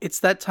It's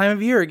that time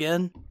of year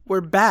again.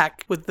 We're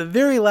back with the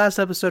very last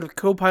episode of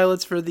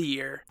Co-Pilots for the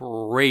year.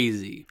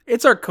 Crazy.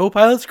 It's our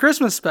Co-Pilots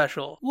Christmas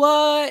special.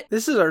 What?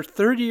 This is our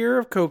third year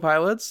of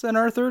Co-Pilots and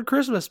our third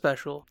Christmas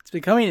special. It's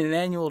becoming an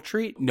annual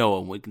treat. No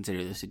one would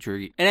consider this a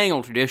treat. An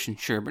annual tradition,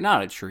 sure, but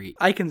not a treat.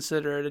 I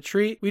consider it a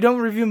treat. We don't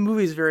review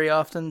movies very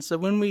often, so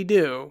when we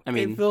do,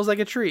 it feels like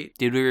a treat.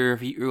 Did we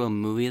review a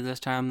movie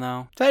this time,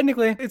 though?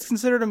 Technically, it's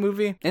considered a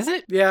movie. Is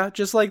it? Yeah,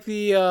 just like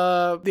the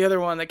other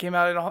one that came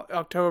out in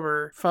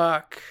October.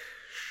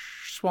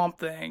 Swamp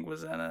Thing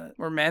was in it.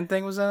 Or Man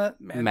Thing was in it?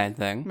 Man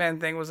Thing. Man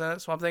Thing was in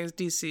it. Swamp Thing is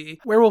DC.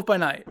 Werewolf by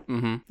Night.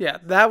 Mm-hmm. Yeah,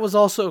 that was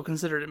also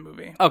considered a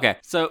movie. Okay,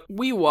 so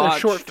we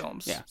watched... They're short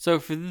films. Yeah. So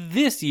for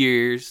this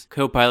year's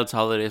Co-Pilots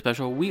Holiday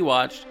Special, we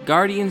watched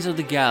Guardians of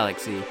the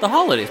Galaxy, the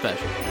Holiday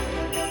Special.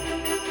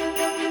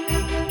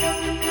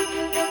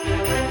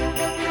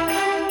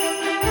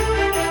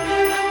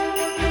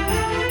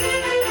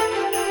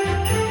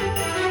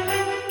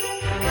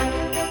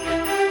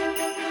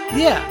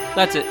 Yeah.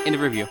 That's it. End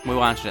of review. We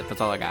watched it.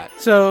 That's all I got.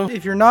 So,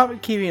 if you're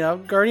not keeping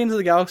up, Guardians of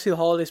the Galaxy, the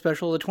Holiday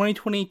Special, the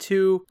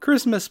 2022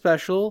 Christmas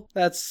Special,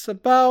 that's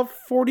about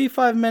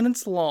 45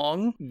 minutes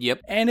long.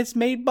 Yep. And it's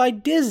made by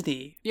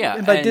Disney. Yeah.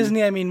 And by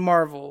Disney, I mean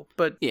Marvel.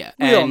 But yeah,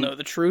 we all know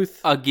the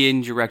truth. Again,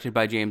 directed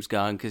by James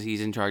Gunn, because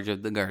he's in charge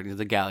of the Guardians of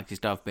the Galaxy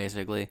stuff,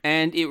 basically.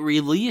 And it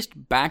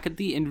released back at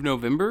the end of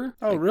November.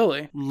 Oh,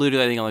 really?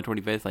 Literally, I think on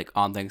the 25th, like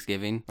on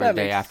Thanksgiving, or the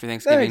day after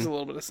Thanksgiving. That makes a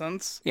little bit of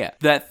sense. Yeah.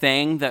 That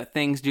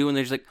things do, and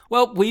they're just like,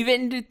 well, we've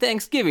ended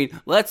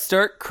Thanksgiving. Let's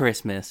start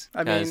Christmas.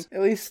 I mean,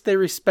 at least they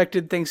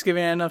respected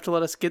Thanksgiving enough to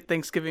let us get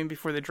Thanksgiving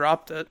before they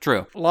dropped it.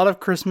 True. A lot of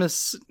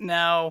Christmas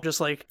now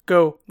just like,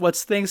 go,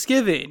 what's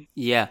Thanksgiving?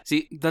 Yeah.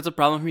 See, that's a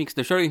problem for me because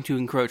they're starting to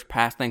encroach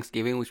past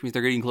Thanksgiving, which means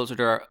they're getting closer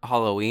to our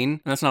Halloween,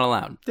 and that's not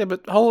allowed. Yeah,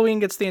 but Halloween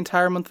gets the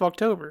entire month of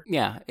October.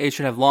 Yeah, it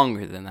should have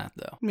longer than that,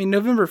 though. I mean,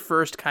 November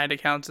 1st kind of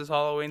counts as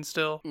Halloween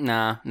still.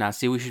 Nah.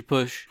 See, we should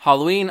push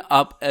Halloween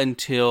up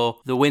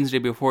until the Wednesday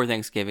before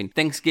Thanksgiving.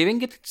 Thanksgiving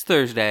gets its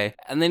Thursday,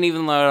 and then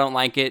even though I don't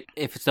like it,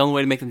 if it's the only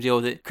way to make them deal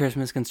with it,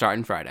 Christmas can start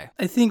on Friday.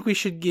 I think we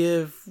should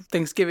give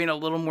Thanksgiving a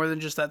little more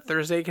than just that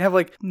Thursday. You can have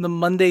like the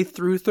Monday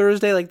through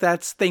Thursday, like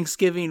that's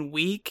Thanksgiving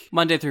week.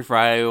 Monday through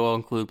Friday will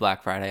include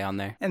Black Friday on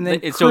there. And then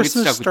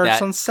Christmas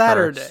starts on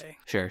Saturday.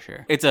 Sure.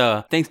 It's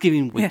a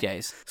Thanksgiving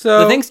weekdays. Yeah. So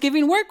the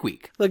Thanksgiving work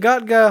week. The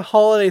Gatka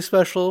Holiday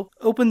Special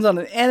opens on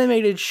an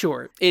animated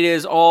short. It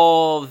is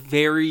all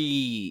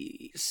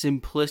very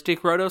simplistic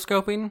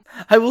rotoscoping.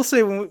 I will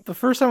say, the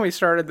first time we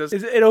started this,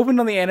 it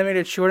opened on the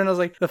animated short, and I was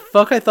like, the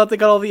fuck, I thought they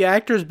got all the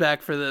actors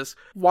back for this.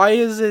 Why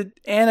is it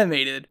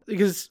animated?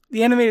 Because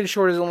the animated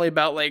short is only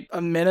about like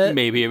a minute.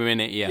 Maybe a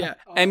minute, yeah.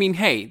 I mean,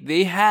 hey,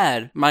 they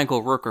had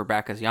Michael Rooker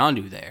back as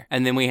Yondu there.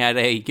 And then we had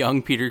a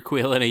young Peter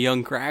Quill and a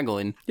young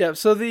Kraglin. Yeah,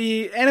 so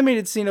the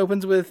animated scene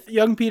opens with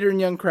young Peter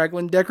and young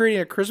Kraglin decorating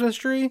a Christmas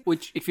tree.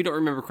 Which, if you don't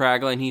remember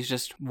Kraglin, he's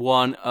just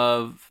one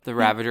of the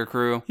Ravager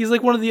crew. He's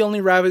like one of the only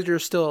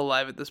Ravagers still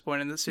alive at this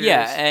point in the series.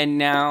 Yeah, and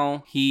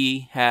now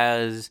he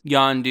has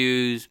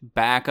Yondu's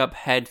backup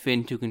head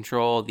fin to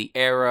control the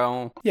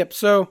arrow. Yep,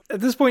 so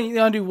at this point,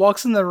 Yondu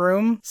walks in the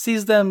room,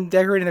 sees them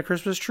decorating the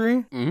Christmas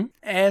tree,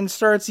 and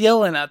starts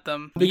yelling at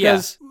them.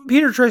 Because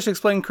Peter tries to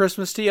explain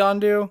Christmas to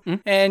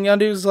Yondu, and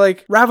Yondu's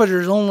like,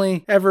 Ravagers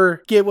only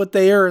ever get what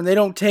they earn. They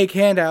don't take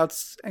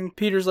handouts. And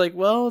Peter's like,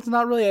 well, it's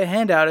not really a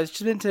handout. It's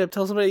just meant to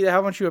tell somebody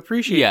how much you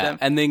appreciate them.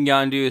 And then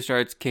Yondu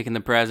starts kicking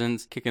the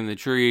presents, kicking the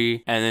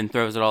tree, and then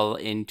throws it all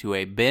into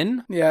a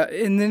bin. Yeah,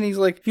 and then he's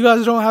like, if you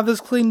guys don't have this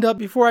cleaned up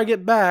before I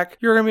get back,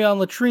 you're going to be on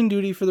latrine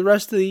duty for the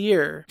rest of the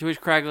year. To which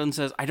Kraglin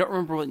says, I don't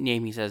remember what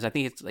name he says. I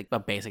think it's like a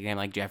basic name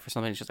like Jeff or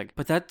something. It's just like,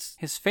 but that's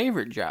his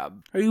favorite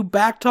job. Are you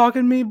back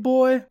talking me,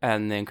 boy?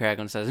 And then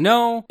Kraglin says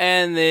no.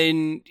 And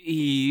then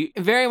he,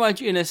 very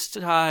much in a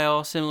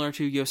style similar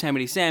to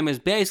Yosemite Sam, is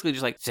basically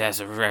just like,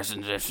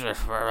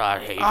 I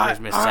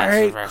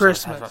hate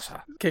Christmas.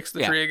 Kicks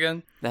the tree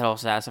again. That whole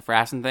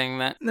sassafrassin thing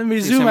that then we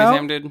zoom out,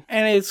 and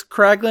it's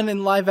Kraglin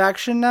in live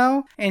action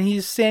now, and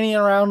he's standing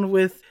around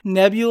with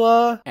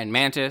Nebula and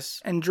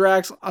Mantis and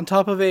Drax on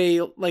top of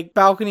a like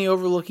balcony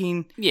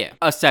overlooking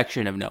a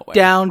section of nowhere.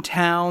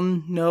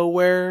 Downtown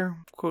nowhere.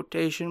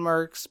 Quotation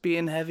marks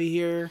being heavy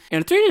here.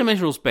 In a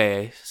three-dimensional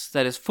space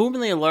that is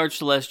formerly a large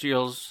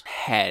celestial's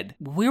head,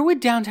 where would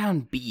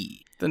downtown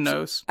be? The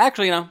nose.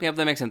 Actually,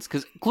 that makes sense.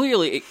 Because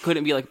clearly it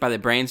couldn't be like by the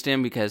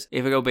brainstem, because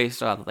if it go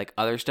based on like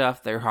other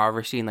stuff, they're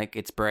harvesting like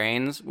its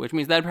brains, which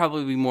means that'd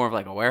probably be more of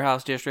like a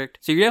warehouse district.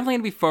 So you're definitely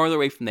going to be farther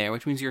away from there,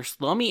 which means your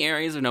slummy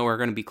areas of nowhere are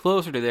going to be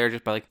closer to there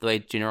just by like the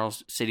way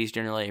cities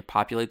generally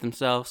populate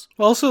themselves.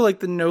 Also, like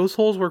the nose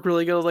holes work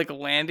really good as like a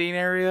landing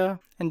area.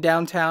 And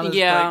downtown is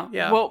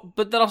well,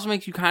 but that also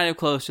makes you kind of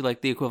close to like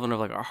the equivalent of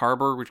like a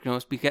harbor, which can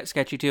also be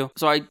sketchy too.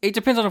 So it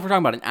depends on if we're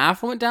talking about an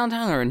affluent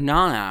downtown or a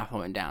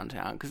non-affluent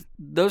downtown, because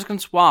those can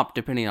swap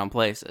depending on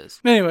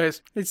places.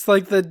 Anyways, it's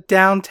like the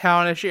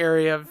downtownish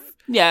area of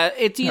Yeah,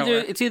 it's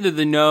either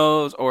the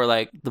nose or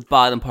like the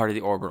bottom part of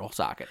the orbital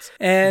sockets.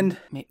 And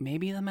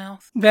maybe the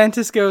mouth?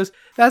 Mantis goes,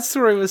 that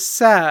story was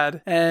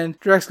sad. And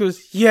Drax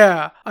goes,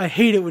 yeah, I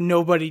hate it when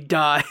nobody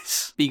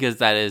dies. Because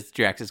that is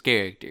Drax's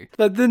character.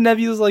 But then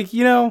Nebula's like,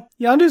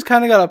 Yondu's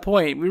kind of got a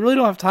point. We really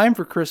don't have time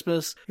for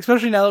Christmas,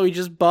 especially now that we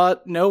just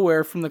bought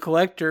Nowhere from the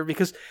Collector,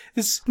 because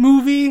this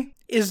movie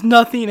is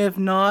nothing if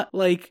not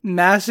like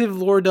massive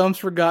lore dumps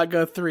for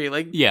Gatka 3.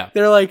 Like, yeah,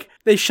 they're like,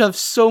 they shove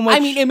so much.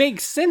 I mean, it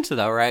makes sense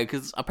though, right?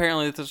 Because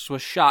apparently this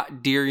was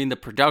shot during the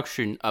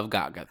production of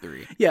Gatka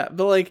 3. Yeah,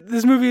 but like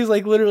this movie is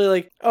like literally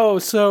like, oh,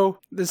 so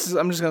this is,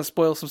 I'm just gonna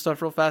spoil some stuff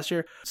real fast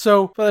here.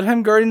 So by the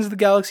time Guardians of the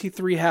Galaxy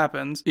 3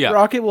 happens,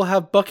 Rocket will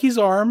have Bucky's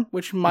arm,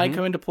 which might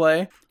come into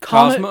play.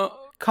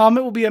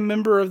 Comet will be a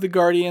member of the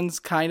Guardians,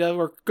 kind of,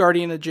 or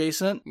Guardian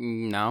adjacent.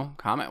 No,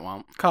 Comet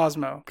won't.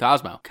 Cosmo.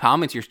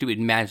 Comet's your stupid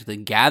Magic the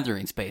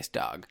Gathering space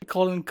dog. I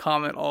called him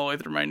Comet all the way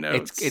through my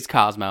notes. It's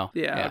Cosmo.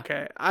 Yeah,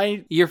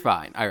 okay. You're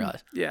fine, I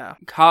realize. Yeah.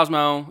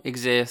 Cosmo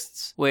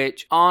exists,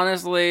 which,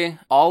 honestly,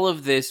 all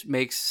of this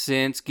makes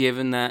sense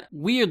given that,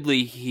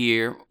 weirdly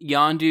here,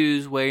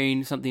 Yondu's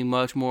wearing something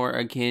much more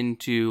akin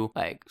to,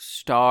 like,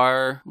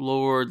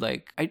 Star-Lord,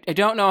 like, I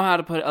don't know how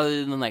to put it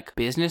other than, like,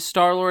 business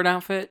Star-Lord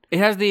outfit. It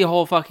has the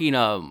whole fucking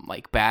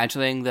like badge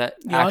thing that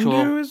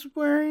Yondu is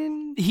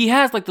wearing. He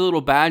has like the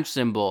little badge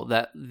symbol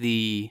that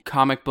the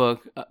comic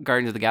book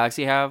Guardians of the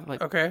Galaxy have.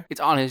 Like, okay, it's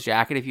on his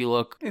jacket if you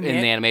look in the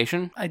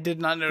animation. I did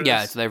not notice.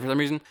 Yeah, it's there for some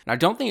reason. And I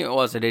don't think it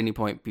was at any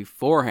point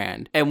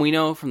beforehand. And we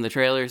know from the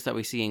trailers that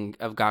we see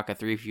of Gatka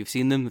 3, if you've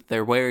seen them, that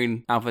they're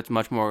wearing outfits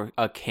much more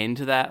akin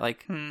to that,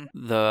 like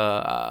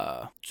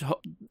the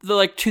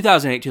like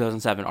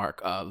 2008-2007 arc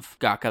of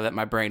Gatka that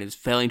my brain is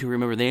failing to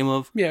remember the name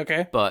of. Yeah,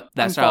 okay. But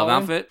that style of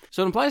outfit.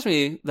 So it implies to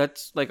me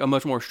that's like a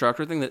much more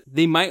structured thing that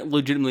they might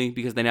legitimately,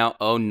 because they now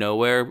own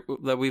Nowhere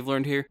that we've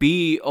learned here,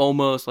 be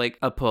almost like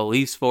a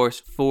police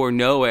force for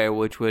Nowhere,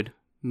 which would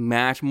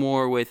match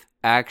more with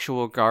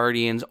actual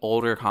Guardians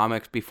older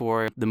comics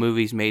before the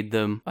movies made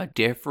them a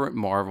different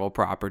Marvel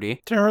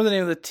property. Do you remember the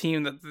name of the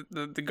team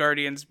that the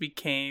Guardians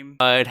became?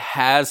 It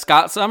has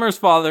Scott Summers'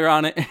 father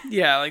on it.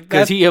 Yeah, like that.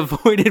 Because he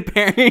avoided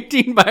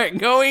parenting by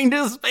going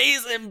to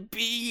space and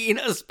being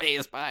a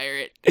space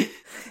pirate.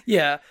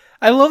 Yeah.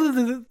 I love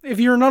that if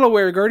you're not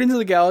aware, Guardians of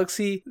the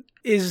Galaxy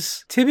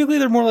is typically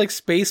they're more like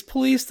space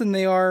police than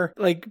they are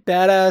like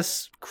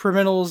badass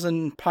criminals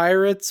and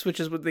pirates, which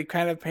is what they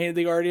kind of painted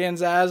the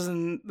Guardians as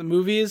in the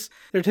movies.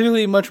 They're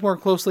typically much more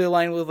closely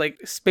aligned with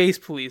like space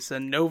police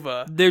and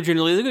Nova. They're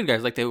generally the good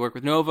guys. Like they work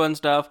with Nova and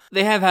stuff.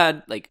 They have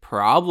had like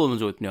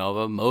problems with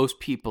Nova. Most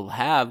people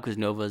have, because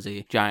Nova is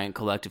a giant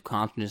collective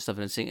consciousness of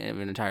an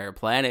entire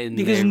planet. And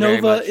because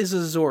Nova is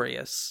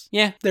Azorius.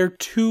 Yeah. They're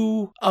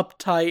too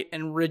uptight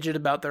and rigid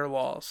about their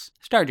laws.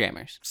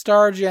 Starjammers.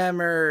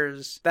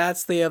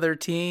 That's the other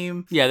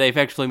team. Yeah, they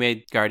effectively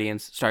made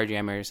Guardians,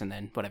 Starjammers, and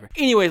then whatever.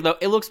 Anyways, though,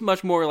 it looks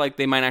much more like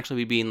they might actually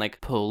be being like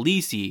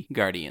policey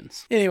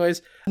Guardians.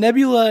 Anyways,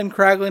 Nebula and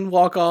Kraglin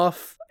walk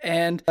off,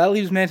 and that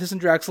leaves Mantis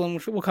and Draxlin,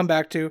 which we'll come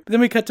back to. But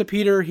then we cut to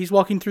Peter. He's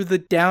walking through the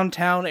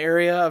downtown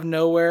area of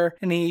Nowhere,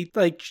 and he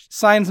like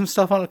signs some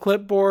stuff on a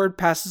clipboard,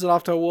 passes it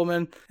off to a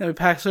woman, and we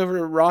pass over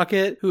to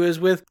Rocket, who is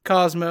with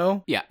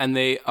Cosmo. Yeah, and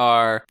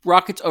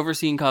Rocket's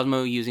overseeing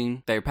Cosmo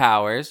using their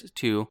powers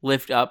to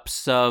lift up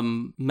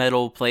some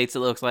metal plates, it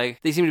looks like.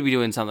 They seem to be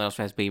doing something else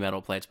as being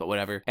metal plates, but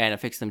whatever, and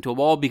affix them to a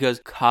wall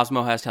because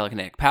Cosmo has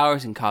telekinetic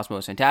powers, and Cosmo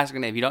is fantastic,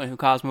 and if you don't know who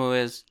Cosmo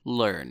is,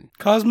 learn.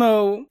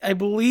 Cosmo, I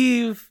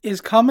believe, is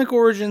comic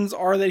origins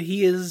are that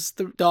he is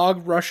the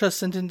dog Russia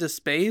sent into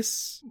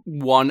space.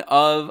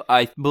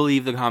 I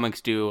believe the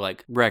comics do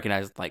like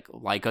recognize like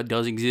Laika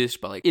does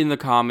exist, but like in the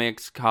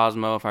comics,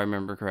 Cosmo, if I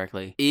remember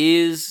correctly,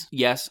 is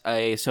yes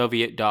a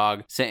Soviet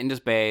dog sent into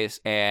space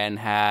and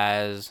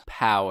has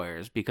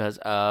powers because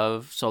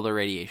of solar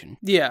radiation.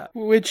 Yeah,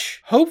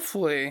 which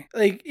hopefully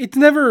like it's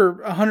never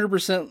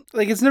 100%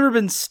 like it's never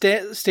been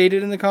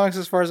stated in the comics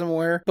as far as I'm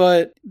aware,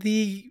 but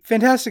the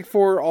Fantastic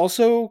Four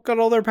also got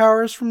all their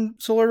powers from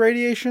solar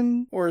radiation.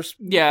 Or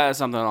yeah,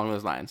 something along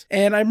those lines.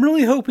 And I'm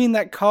really hoping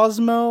that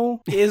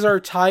Cosmo is our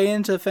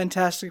tie-in to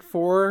Fantastic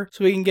Four,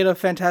 so we can get a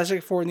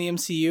Fantastic Four in the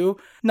MCU.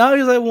 Not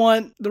because I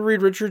want the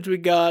Reed Richards we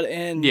got,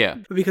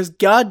 but because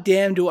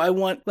goddamn do I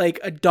want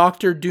like a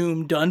Doctor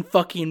Doom done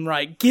fucking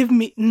right. Give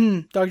me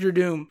Doctor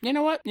Doom. You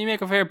know what? You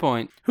make a fair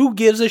point. Who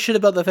gives a shit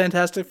about the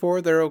Fantastic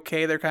Four? They're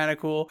okay. They're kind of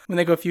cool. When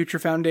they go Future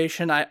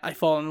Foundation, I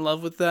fall in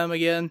love with them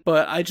again.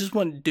 But I just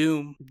want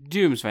Doom.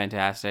 Doom's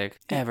fantastic.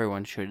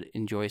 Everyone should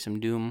enjoy some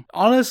Doom.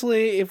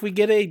 Honestly, if we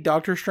get a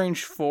Doctor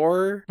Strange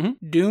 4,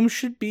 Doom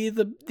should be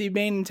the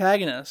main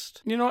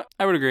antagonist. You know what?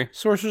 I would agree.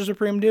 Sorcerer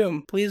Supreme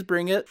Doom. Please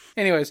bring it.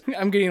 Anyways,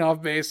 I'm getting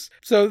off base.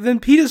 So then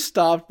Pete is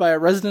stopped by a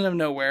resident of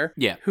Nowhere.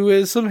 Yeah. Who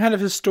is some kind of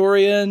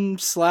historian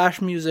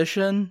 /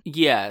 musician.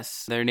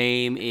 Yes. Their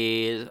name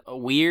is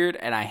weird,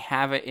 and I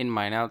have it in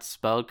my notes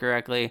spelled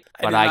correctly,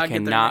 but I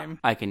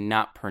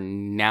cannot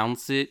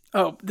pronounce it.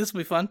 Oh, this will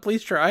be fun.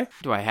 Please try.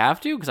 Do I have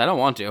to? Because I don't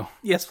want to.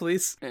 Yes,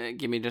 please.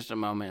 Give me just a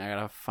moment. I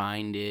gotta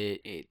find it.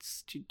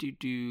 It's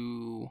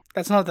do.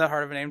 That's not that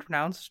hard of a name to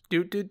pronounce.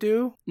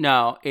 Do.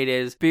 No, it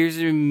is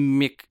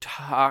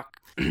Berzimiktok.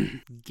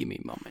 Give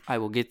me a moment. I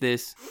will get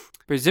this.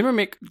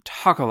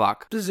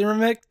 Berzimiktokalak.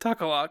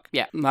 Berzimiktokalak.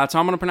 Yeah, that's how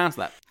I'm going to pronounce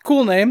that.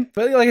 Cool name.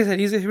 But like I said,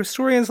 he's a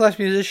historian /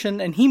 musician,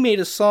 and he made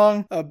a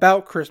song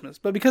about Christmas.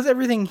 But because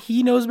everything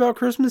he knows about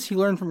Christmas, he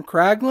learned from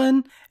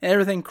Kraglin, and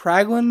everything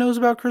Kraglin knows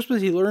about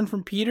Christmas, he learned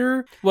from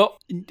Peter. Well,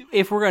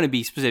 if we're going to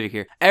be specific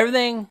here,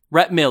 everything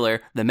Rhett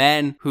Miller, the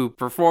man who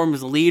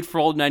performs the lead for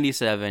Old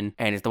 97,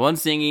 and is the one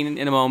singing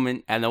in a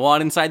moment, and the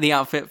one inside the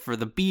outfit for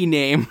the B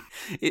name,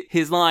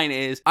 his line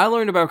is, I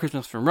learned about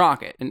Christmas from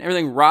Rocket, and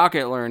everything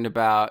Rocket learned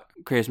about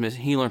Christmas,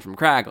 he learned from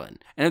Kraglin.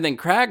 And everything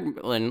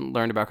Kraglin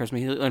learned about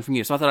Christmas, he learned from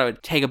you. So I thought I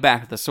would take it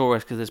back to the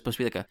source because it's supposed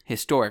to be like a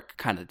historic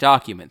kind of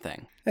document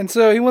thing. And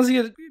so he wants to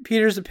get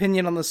Peter's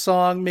opinion on the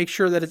song, make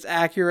sure that it's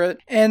accurate.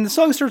 And the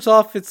song starts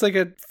off, it's like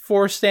a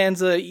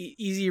 4-stanza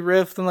easy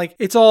riff, and like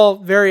it's all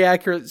very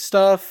accurate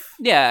stuff.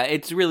 Yeah,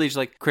 it's really just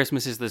like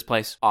Christmas is this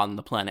place on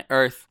the planet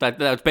Earth.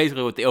 That's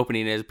basically what the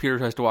opening is. Peter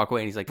tries to walk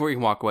away, and he's like, before you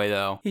can walk away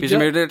though, is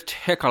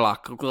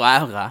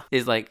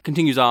like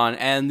continues on,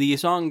 and the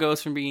song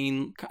goes from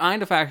being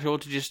kind of factual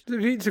to just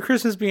to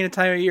Christmas being a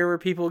time of year where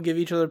people give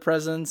each other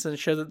presents and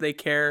show that they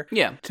care.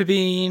 Yeah. To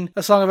being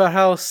a song about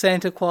how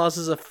Santa Claus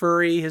is a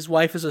furry, his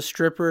wife is a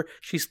stripper,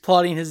 she's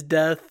plotting his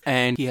death,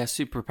 and he has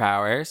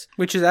superpowers,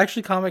 which is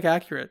actually comic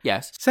accurate.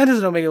 Yes. Santa's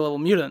an Omega level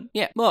mutant.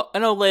 Yeah, well,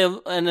 an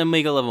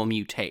Omega level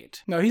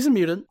mutate. No, he's a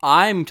mutant.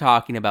 I'm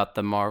talking about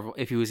the Marvel,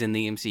 if he was in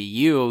the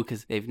MCU,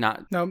 because they've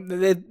not... No,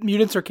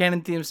 mutants are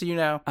canon to the MCU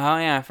now. Oh,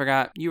 yeah, I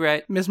forgot. You're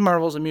right. Miss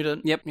Marvel's a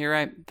mutant. Yep, you're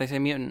right. They say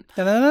mutant.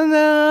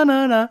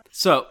 Na-na-na-na-na.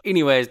 So,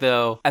 anyways,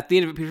 though, at the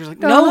end of it, Peter's like,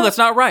 no, that's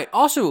not right.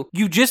 Also,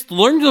 you just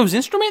learned those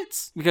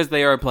instruments? Because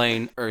they are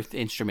playing Earth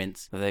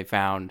instruments that they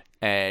found.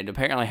 And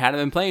apparently hadn't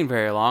been playing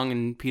very long,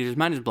 and Peter's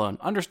mind is blown.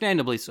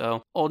 Understandably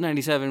so. Old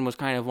 97 was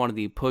kind of one of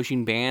the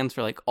pushing bands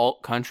for, like,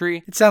 alt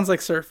country. It sounds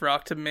like surf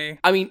rock to me.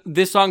 I mean,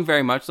 this song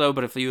very much so,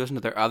 but if you listen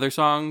to their other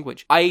song,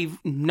 which I'm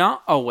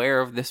not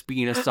aware of this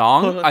being a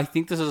song, I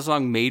think this is a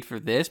song made for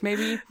this,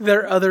 maybe?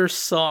 Their other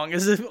song,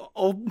 as if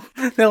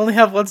they only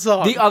have one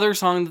song. The other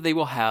song that they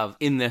will have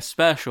in this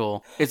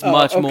special is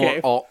much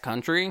more alt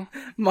country.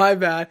 My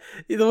bad.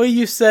 The way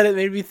you said it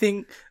made me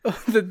think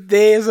that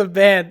they as a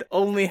band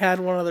only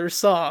had one other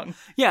song.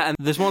 Yeah, and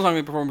this one song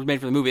they performed was made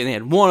for the movie, and they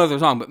had one other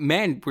song, but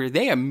man, were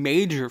they a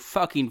major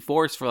fucking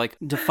force for, like,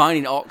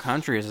 defining alt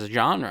country as a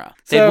genre.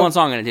 They had one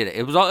song and it did it.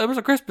 It was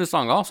a Christmas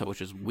song also, which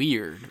is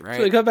weird, right?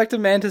 So they cut back to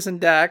Mantis and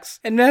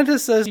Dax, and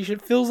Mantis says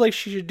feels like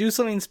she should do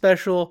something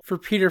special for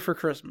Peter for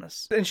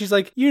Christmas. And she's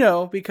like,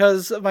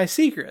 because of my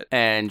secret.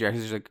 And Drax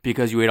is like,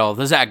 because you ate all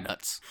the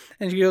Zagnuts.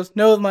 And she goes,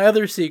 no, my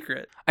other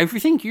secret. I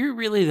think you're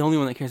really the only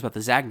one that cares about the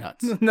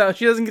Zagnuts. No,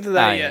 she doesn't get to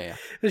that yet. Yeah.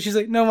 But she's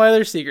like, no, my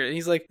other secret. And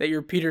he's like, that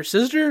you're Peter's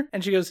sister?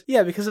 And she goes,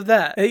 yeah, because of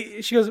that.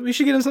 And she goes, we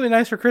should get him something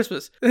nice for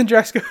Christmas. And then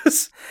Drax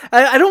goes,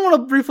 I don't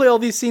want to replay all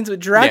these scenes, but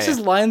Drax's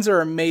lines are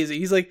amazing.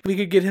 He's like, we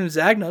could get him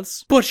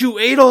Zagnuts, but you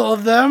ate all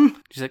of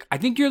them. She's like, I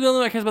think you're the only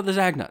one that cares about the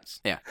Zagnuts.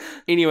 Yeah.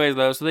 Anyways,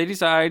 though, so they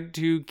decide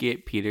to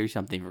get Peter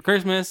something for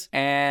Christmas,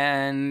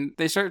 and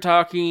they start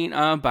talking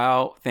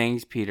about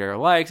things Peter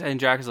likes, and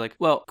Drax is like,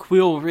 well,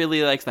 Quill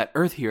really likes that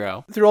Earth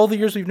hero. Through all the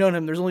years we've known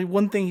him, there's only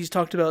one thing he's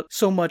talked about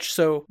so much,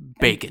 so...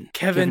 Bacon.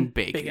 Kevin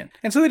Bacon.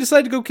 And so they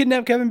decide to go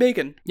kidnap Kevin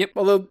Bacon. Yep.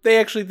 Although they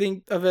actually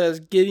think of it as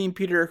getting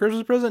Peter a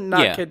Christmas present,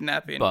 not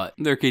kidnapping. But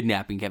they're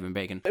kidnapping Kevin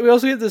Bacon. We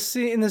also get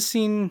in the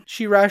scene,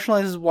 she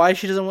rationalizes why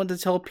she doesn't want to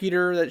tell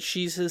Peter that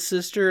she's his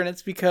sister, and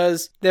it's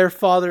because their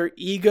father,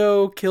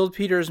 Ego, killed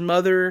Peter's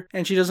mother,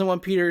 and she doesn't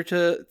want Peter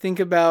to think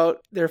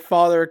about their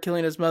father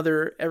killing his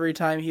mother every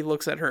time he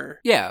looks at her.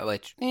 Yeah,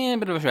 which, a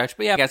bit of a stretch,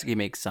 but yeah, I guess it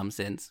makes some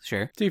sense,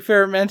 sure. To be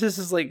fair, Mantis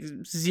is like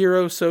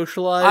zero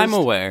socialized. I'm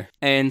aware.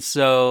 And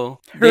so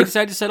they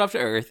decide to set off to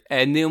Earth,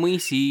 and then we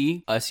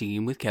see a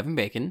scene with Kevin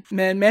Bacon.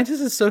 Man,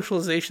 Mantis'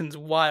 socialization's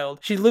wild.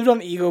 She lived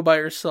on Ego by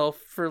herself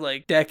for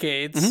like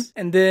decades,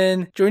 and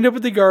then joined up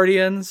with the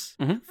Guardians,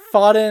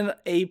 fought in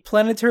a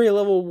planetary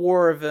level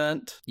war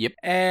event,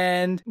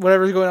 and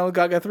whatever's going on with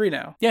Gaga 3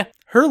 now. Yeah.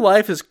 Her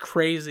life is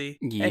crazy,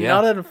 and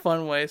not in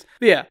fun ways.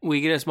 But yeah. We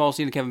get a small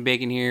scene of Kevin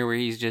Bacon here where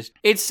he's just...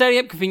 It's setting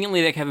up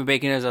conveniently that Kevin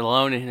Bacon is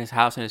alone in his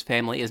house and his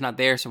family is not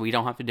there, so we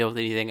don't have to deal with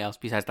anything else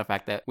besides the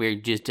fact that we're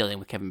just dealing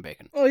with Kevin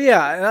Bacon. Oh,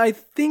 yeah, and I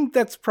think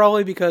that's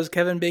probably because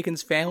Kevin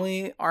Bacon's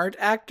family aren't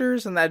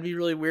actors, and that'd be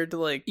really weird to,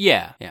 like...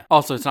 Yeah.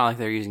 Also, it's not like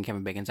they're using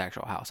Kevin Bacon's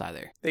actual house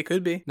either. They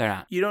could be. They're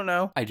not. You don't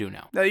know. I do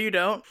know. No, you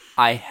don't.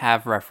 I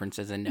have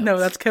references and notes. No,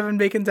 that's Kevin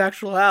Bacon's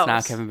actual house. It's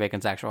not Kevin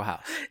Bacon's actual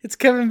house. It's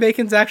Kevin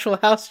Bacon's actual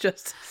house,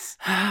 Justice.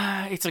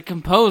 It's a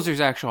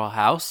composer's actual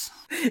house.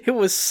 It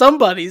was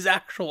somebody's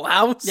actual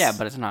house. Yeah,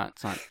 but it's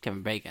not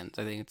Kevin Bacon's.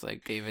 I think it's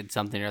like David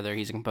something or other.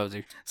 He's a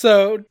composer.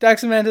 So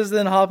Dax and Mantis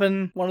then hop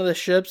in one of the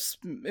ships.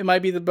 It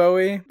might be the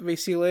Bowie we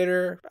see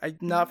later. I'm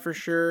not for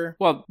sure. whatever.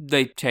 Well,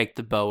 they take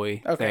the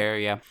Bowie there,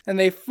 yeah. And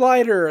they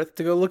fly to Earth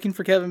to go looking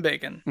for Kevin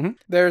Bacon. Mm-hmm.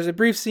 There's a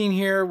brief scene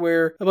here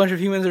where a bunch of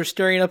humans are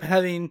staring up and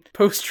having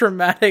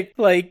post-traumatic,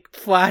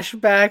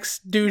 flashbacks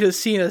due to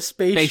seeing a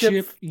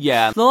spaceship.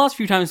 Yeah. The last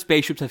few times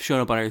spaceships have shown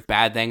up on Earth,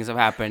 bad things have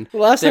happened. The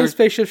last time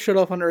spaceships showed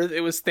up on Earth,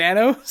 it was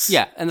Thanos.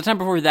 Yeah, and the time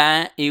before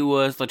that, it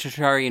was the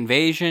Chitauri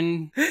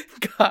invasion.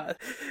 God,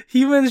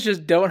 humans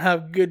just don't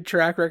have good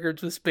track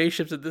records with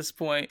spaceships at this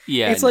point.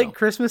 Yeah, it's like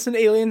Christmas and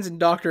Aliens and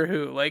Doctor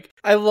Who.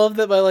 I love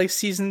that by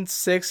season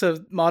 6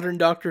 of modern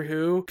Doctor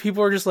Who,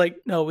 people are just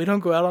no, we don't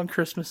go out on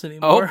Christmas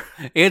anymore.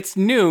 Oh, it's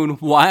noon.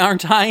 Why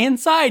aren't I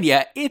inside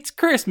yet? It's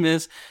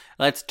Christmas.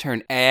 Let's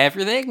turn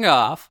everything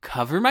off,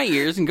 cover my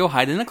ears, and go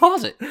hide in a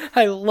closet.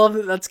 I love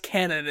that that's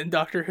canon in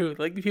Doctor Who.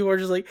 People are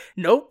just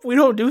nope, we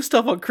don't do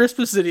stuff on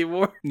Christmas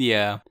anymore.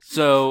 Yeah.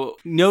 So,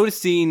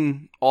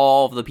 noticing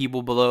all of the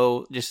people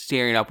below just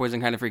staring upwards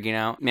and kind of freaking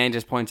out, Man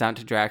just points out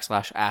to Drax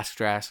 / asks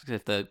Drax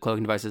if the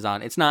cloaking device is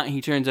on. It's not. He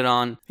turns it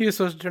on. He was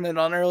supposed to turn it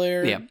on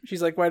earlier. Yeah.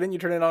 She's like, why didn't you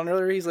turn it on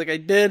earlier? He's like, I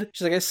did.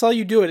 She's like, I saw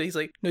you do it. He's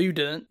like, no, you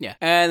didn't. Yeah.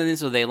 And then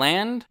so they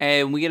land,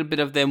 and we get a bit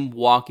of them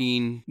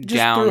walking just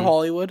down through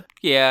Hollywood.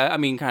 Yeah, I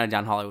mean, kind of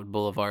down Hollywood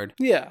Boulevard.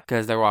 Yeah.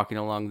 Because they're walking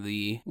along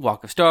the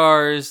Walk of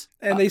Stars.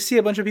 And they see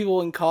a bunch of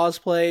people in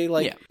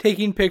cosplay,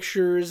 taking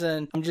pictures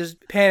and just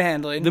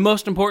panhandling. The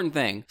most important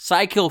thing,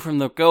 Psykill from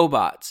the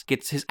GoBots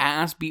gets his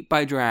ass beat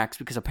by Drax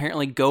because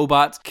apparently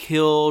GoBots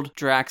killed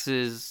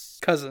Drax's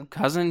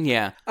cousin,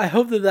 yeah. I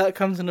hope that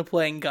comes into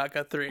play in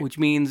Gaga 3. Which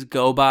means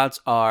GoBots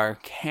are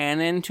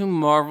canon to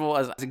Marvel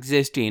as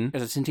existing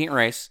as a sentient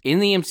race in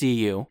the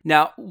MCU.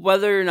 Now,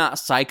 whether or not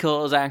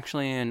Psykill is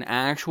actually an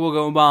actual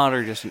GoBot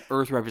or just an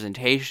Earth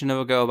representation of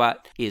a GoBot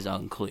is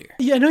unclear.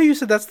 Yeah, I know you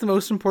said that's the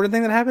most important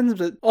thing that happens,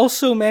 but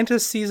also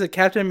Mantis sees a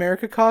Captain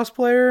America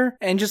cosplayer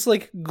and just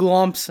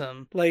glomps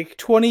him.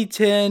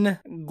 2010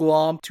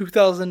 glomp,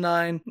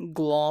 2009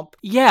 glomp.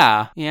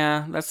 Yeah,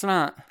 that's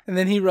not. And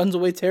then he runs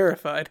away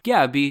terrified.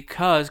 Yeah,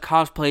 because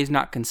cosplay is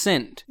not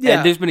consent. Yeah.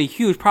 And there's been a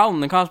huge problem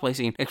in the cosplay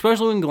scene,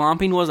 especially when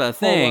glomping was a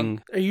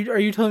thing. Are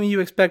you telling me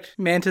you expect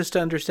Mantis to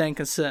understand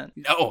consent?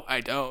 No,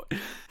 I don't.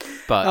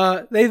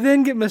 But they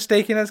then get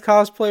mistaken as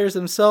cosplayers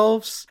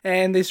themselves,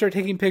 and they start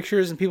taking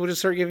pictures, and people just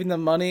start giving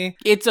them money.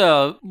 It's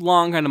a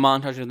long kind of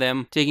montage of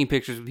them taking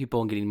pictures of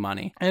people and getting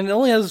money. And it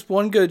only has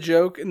one good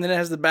joke, and then it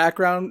has the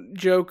background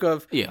joke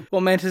of,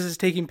 while Mantis is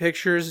taking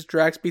pictures,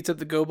 Drax beats up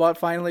the GoBot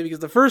finally, because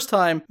the first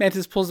time,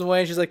 Mantis pulls him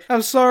away, and she's like,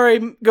 I'm sorry,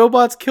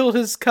 GoBot's killed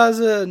his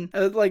cousin.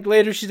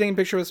 Later, she's taking a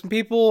picture with some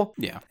people.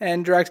 Yeah.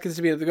 And Drax gets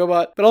to beat up the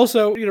GoBot. But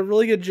also, you get a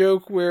really good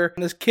joke where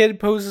this kid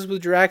poses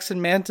with Drax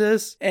and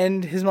Mantis,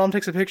 and his mom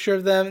takes a picture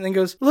of them, and then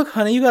goes, look,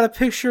 honey, you got a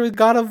picture with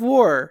God of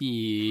War.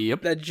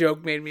 Yep. That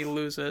joke made me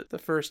lose it the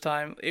first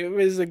time. It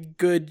was a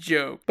good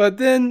joke. But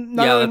then...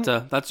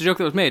 that's a joke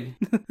that was made.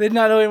 They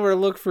not knowing where to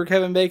look for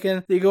Kevin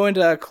Bacon, they go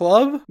into a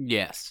club.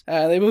 Yes.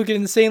 They both get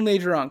insanely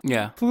drunk.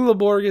 Yeah. Flula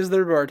Borg is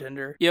their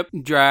bartender. Yep.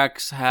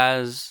 Drax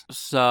has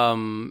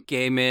some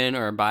gay men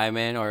or bi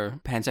men or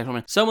pansexual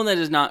men, someone that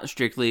is not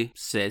strictly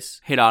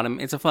cis, hit on him.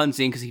 It's a fun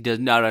scene because he does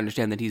not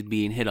understand that he's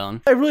being hit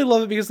on. I really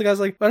love it because the guy's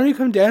like, why don't you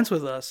come dance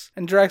with us?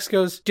 And Drax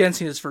goes,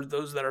 dancing is for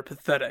those that are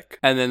pathetic.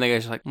 And then the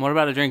guy's like, what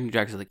about a drink? And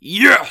Drax is like,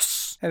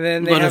 yes! And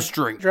then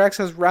Drax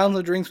has rounds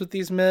of drinks with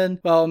these men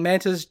while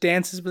Mantis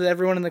dances with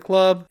everyone in the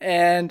club.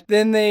 And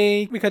then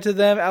we cut to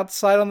them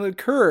outside on the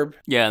curb.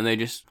 Yeah, and they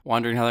just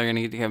wondering how they're going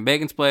to get to Kevin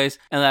Bacon's place.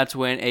 And that's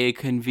when a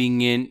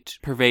convenient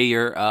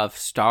purveyor of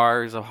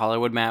stars of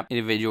Hollywood map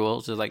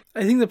individuals is like...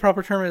 I think the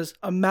proper term is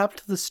a map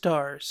to the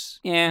stars.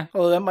 Yeah.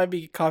 Oh, that might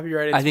be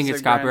copyrighted. I think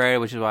it's copyrighted,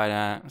 which is why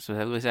I don't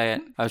specifically say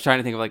it. I was trying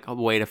to think of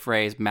a way to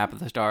phrase map of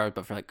the stars,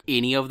 but for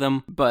any of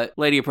them. But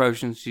lady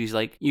approaches and she's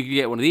like, you can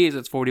get one of these,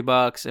 it's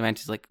 $40. And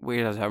Mantis like, we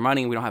don't have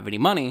money, we don't have any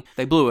money.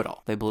 They blew it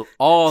all. They blew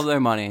all of their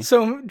money at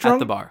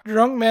the bar.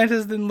 Drunk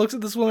Mantis then looks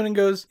at this woman and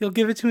goes, you'll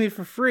give it to me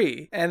for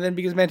free. And then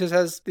because Mantis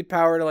has the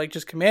power to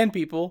just command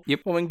people,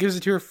 woman gives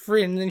it to her for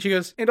free. And then she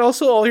goes, and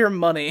also all your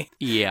money.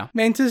 Yeah.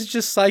 Mantis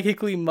just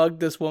psychically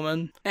mugged this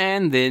woman.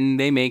 And then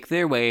they make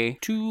their way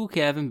to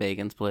Kevin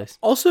Bacon's place.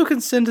 Also,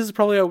 consent is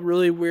probably a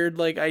really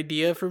weird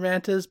idea for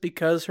Mantis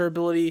because her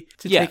ability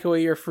to take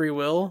away your free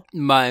will.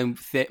 My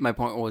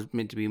point was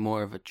meant to be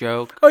more of a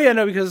joke. Oh yeah,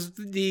 no, because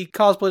the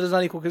cosplay does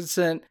not equal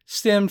consent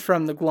stemmed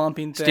from the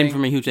glomping thing. Stemmed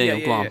from a huge thing of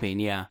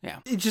glomping, yeah.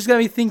 It just got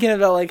me thinking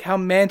about how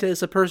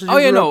Mantis, a person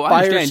who grew up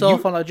by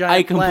herself on a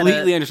giant planet. I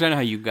completely understand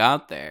how you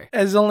got there.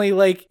 Has only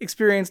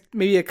experienced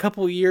maybe a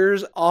couple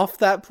years off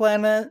that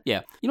planet.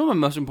 Yeah. You know what my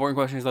most important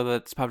question is though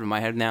that's popped in my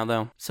head now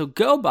though? So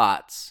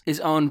GoBots is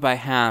owned by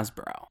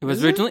Hasbro. It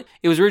was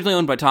originally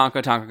owned by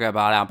Tonka. Tonka got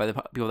bought out by the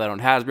people that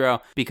owned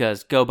Hasbro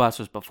because GoBots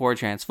was before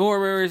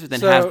Transformers, then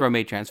Hasbro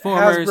made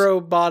Transformers.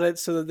 Hasbro bought it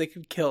so that they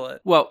could kill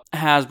it. Well,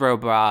 Hasbro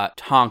Hasbro brought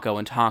Tonka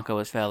when Tonka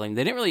was failing.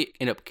 They didn't really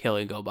end up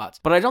killing GoBots.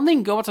 But I don't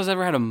think GoBots has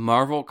ever had a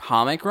Marvel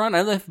comic run. I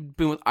know they've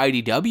been with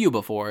IDW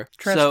before.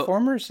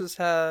 Transformers has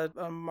had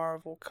a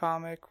Marvel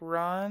comic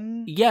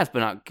run. Yes, but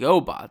not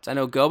GoBots. I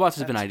know GoBots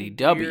has been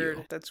IDW.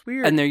 Weird. That's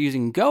weird. And they're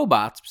using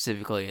GoBots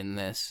specifically in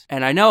this.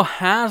 And I know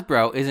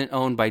Hasbro isn't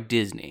owned by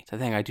Disney. It's a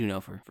thing I do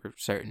know for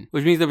certain.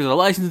 Which means there was a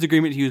license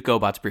agreement to use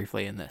GoBots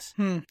briefly in this.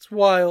 It's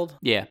wild.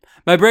 Yeah.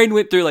 My brain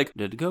went through like,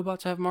 did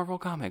GoBots have Marvel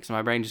comics? And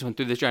my brain just went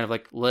through this giant of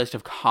like list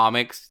of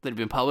comics that have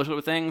been published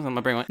with things. And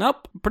my brain went,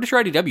 nope, pretty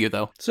sure IDW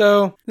though.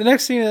 So the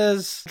next scene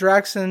is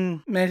Drax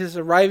and Mantis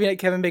arriving at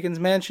Kevin Bacon's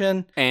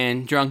mansion.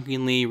 And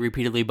drunkenly,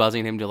 repeatedly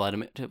buzzing him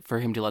for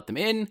him to let them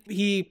in.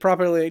 He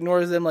properly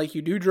ignores them like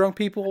you do drunk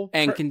people.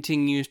 And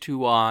continues to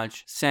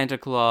watch Santa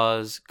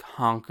Claus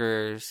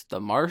Conquers the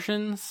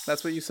Martians.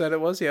 That's what you said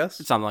it was,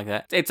 yes. Something like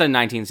that. It's a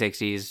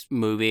 1960s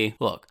movie.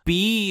 Look,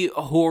 B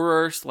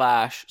horror /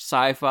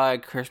 sci-fi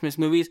Christmas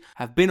movies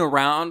have been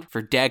around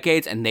for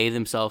decades, and they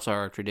themselves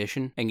are a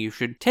tradition. And you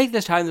should take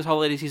this time this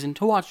holiday season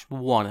to watch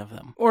one of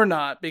them. Or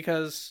not,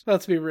 because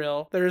let's be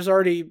real, there's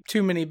already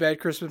too many bad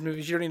Christmas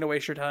movies. You don't need to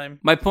waste your time.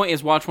 My point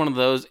is, watch one of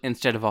those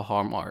instead of a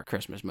Hallmark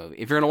Christmas movie.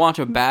 If you're going to watch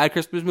a bad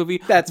Christmas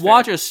movie,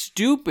 watch a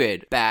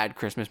stupid bad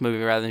Christmas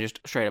movie rather than just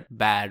straight up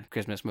bad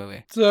Christmas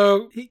movie.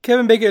 So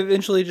Kevin Bacon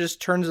eventually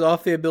just turns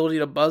off the ability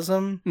to buzz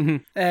him. Mm-hmm.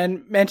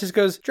 And Mantis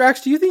goes,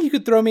 Drax, do you think you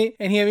could throw me?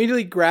 And he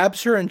immediately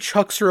grabs her and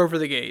chucks her over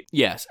the gate.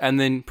 Yes, and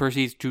then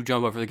proceeds to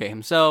jump over the gate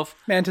himself.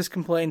 Mantis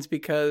complains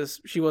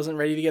because she wasn't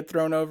ready to get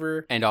thrown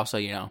over. And also,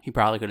 he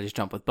probably could have just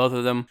jumped with both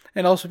of them.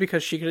 And also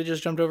because she could have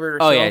just jumped over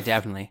herself. Oh yeah,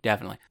 definitely.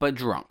 But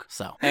drunk,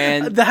 so.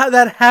 And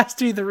that has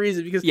to be the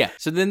reason, because... Yeah,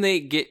 so then they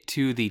get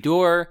to the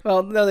door.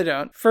 Well, no they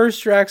don't.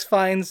 First, Drax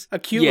finds a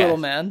cute little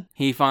man.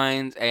 He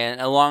finds an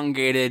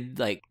elongated,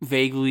 like,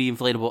 vaguely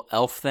inflatable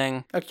elf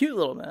thing. A cute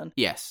little man.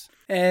 Yes.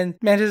 And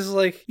Mantis is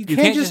like, you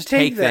can't just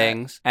take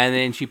things. And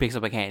then she picks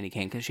up a candy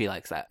cane because she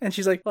likes that. And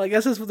she's like, well, I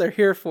guess that's what they're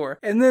here for.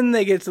 And then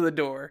they get to the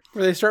door,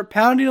 where they start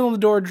pounding on the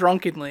door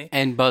drunkenly.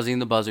 And buzzing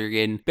the buzzer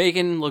again.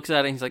 Bacon looks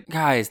at it and he's like,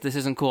 guys, this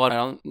isn't cool. I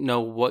don't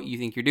know what you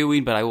think you're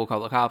doing, but I will call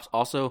the cops.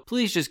 Also,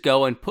 please just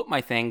go and put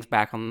my things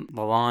back on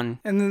the lawn.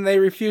 And then they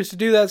refuse to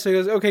do that, so he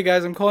goes, okay,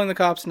 guys, I'm calling the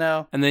cops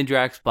now. And then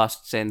Drax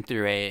busts in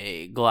through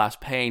a glass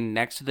pane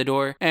next to the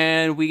door.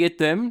 And we get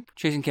them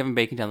chasing Kevin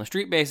Bacon down the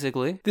street,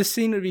 basically. This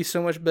scene would be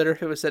so much better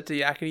if it was set to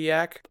Yakety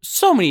Yak.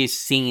 So many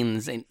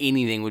scenes in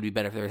anything would be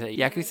better if there was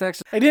yakety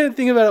sex. I didn't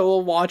think about it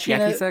while watching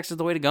yakety sex is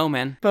the way to go,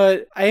 man.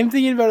 But I am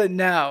thinking about it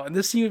now, and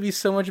this scene would be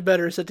so much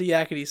better set to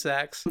yakety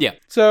sex. Yeah.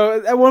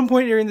 So at one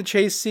point during the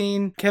chase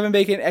scene, Kevin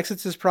Bacon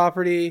exits his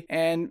property,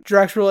 and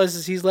Drax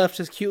realizes he's left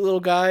his cute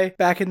little guy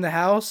back in the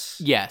house.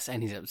 Yes,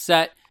 and he's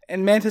upset.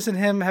 And Mantis and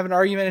him have an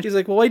argument, and she's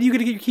like, well, why do you get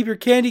to keep your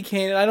candy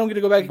cane, and I don't get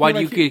to go back and why do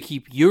you get to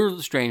keep your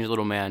strange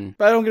little man?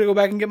 But I don't get to go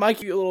back and get my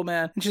cute little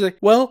man. And she's like,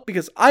 well,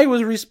 because I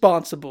was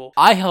responsible.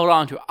 I held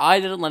on to it.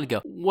 I didn't let it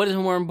go. What is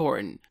more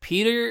important,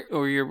 Peter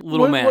or your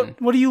little man?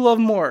 What do you love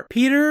more,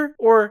 Peter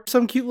or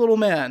some cute little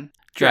man?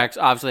 Drax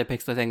obviously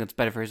picks the thing that's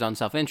better for his own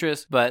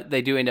self-interest, but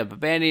they do end up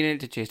abandoning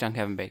it to chase down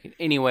Kevin Bacon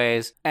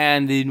anyways.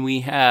 And then we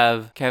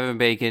have Kevin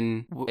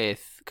Bacon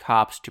with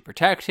cops to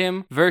protect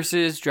him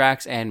versus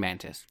Drax and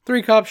Mantis.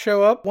 3 cops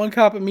show up. 1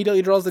 cop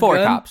immediately draws the 4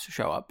 gun. 4 cops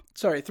show up.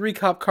 Sorry, 3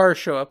 cop cars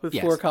show up with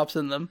 4 cops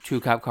in them. 2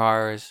 cop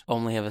cars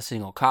only have a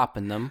single cop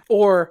in them.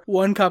 Or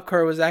 1 cop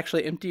car was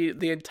actually empty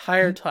the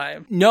entire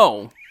time.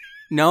 No.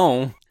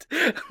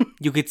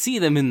 You could see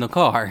them in the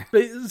car.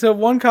 So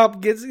 1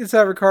 cop gets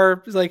out of her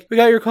car. He's like, we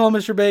got your call,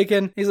 Mr.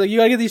 Bacon. He's like, you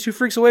gotta get these 2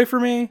 freaks away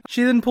from me.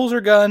 She then pulls her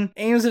gun,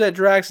 aims it at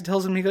Drax, and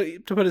tells him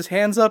to put his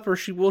hands up or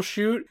she will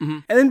shoot. Mm-hmm.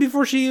 And then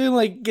before she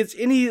even gets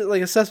any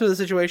assessment of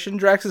the situation,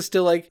 Drax is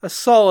still a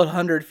solid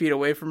 100 feet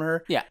away from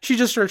her. Yeah. She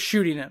just starts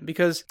shooting him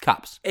because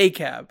cops.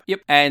 ACAB.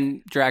 Yep.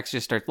 And Drax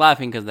just starts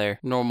laughing because they're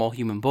normal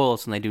human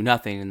bullets and they do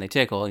nothing and they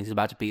tickle and he's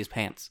about to pee his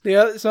pants.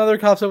 Yeah, some other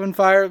cops open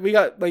fire. We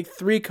got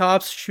 3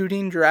 cops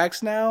shooting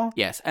Drax now.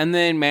 Yes, and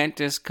then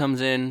Mantis comes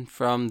in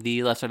from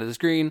the left side of the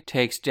screen,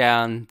 takes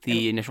down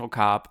the initial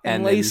cop,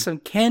 and lays some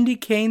candy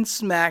cane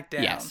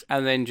smackdown. Yes,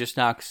 and then just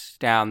knocks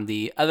down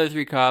the other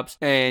 3 cops,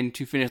 and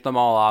to finish them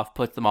all off,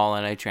 puts them all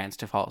in a trance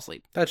to fall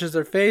asleep. Touches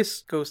their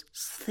face, goes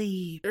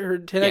sleep. Her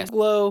tunic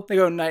glow, they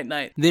go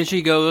night-night. Then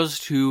she goes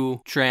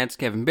to trance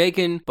Kevin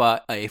Bacon,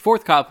 but a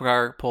 4th cop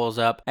car pulls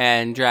up,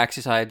 and Drax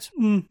decides...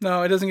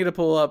 no, it doesn't get to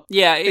pull up.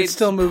 Yeah, it's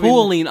still moving.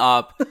 Pulling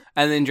up,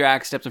 and then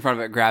Drax steps in front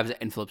of it, grabs it,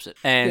 and flips it.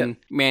 And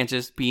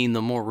Mantis, being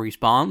the more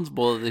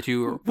responsible of the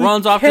two,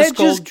 runs off to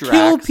scold Drax.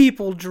 Kill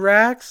people,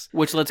 Drax.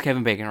 Which lets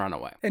Kevin Bacon run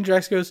away. And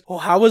Drax goes, well,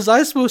 how was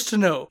I supposed to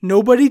know?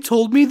 Nobody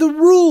told me the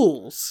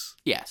rules.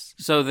 Yes.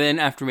 So then,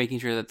 after making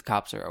sure that the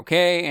cops are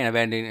okay and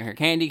abandoning her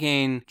candy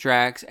cane,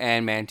 Drax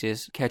and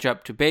Mantis catch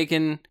up to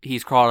Bacon.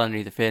 He's crawled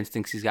underneath the fence,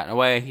 thinks he's gotten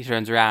away. He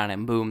turns around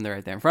and boom, they're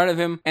right there in front of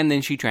him. And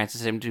then she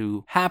trances him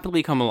to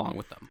happily come along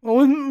with them. Well,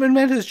 when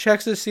Mantis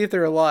checks to see if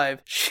they're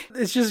alive,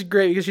 it's just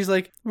great because she's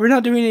like, we're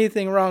not doing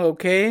anything wrong,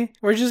 okay?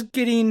 We're just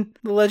getting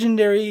the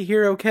legendary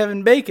hero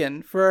Kevin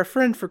Bacon for our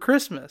friend for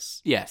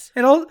Christmas. Yes.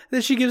 And all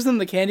that she gives them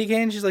the candy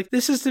cane. She's like,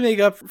 this is to make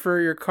up for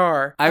your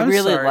car. I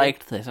really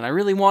liked this, and I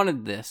really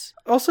wanted this.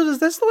 Also, does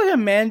this look like a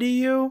Mandy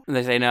you? And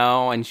they say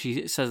no, and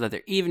she says that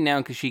they're even now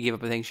because she gave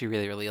up a thing she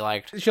really, really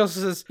liked. She also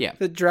says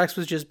that Drax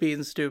was just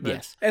being stupid.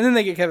 Yes. And then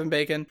they get Kevin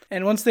Bacon.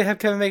 And once they have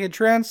Kevin Bacon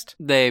tranced,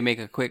 they make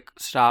a quick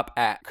stop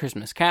at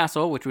Christmas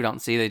Castle, which we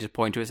don't see. They just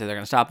point to it, say they're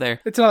going to stop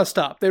there. It's not a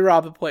stop. They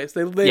rob the place.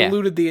 They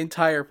looted the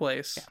entire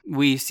place. Yeah.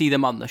 We see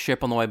them on the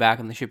ship on the way back,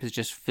 and the ship is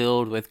just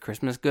filled with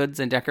Christmas goods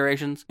and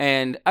decorations.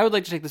 And I would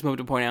like to take this moment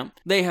to point out,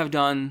 they have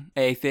done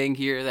a thing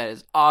here that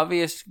is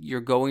obvious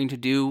you're going to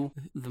do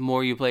the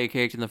more you play a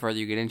character and the further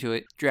you get into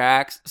it.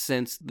 Drax,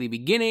 since the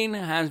beginning,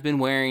 has been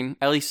wearing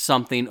at least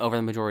something over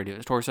the majority of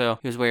his torso.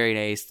 He was wearing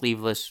a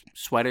sleeveless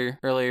sweater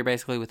earlier,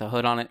 basically, with a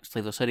hood on it,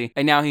 sleeveless hoodie.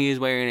 And now he is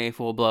wearing a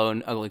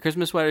full-blown ugly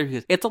Christmas sweater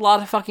because it's a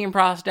lot of fucking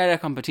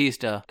prosthetic on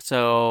Batista.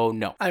 So,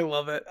 no. I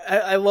love it.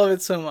 I love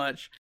it so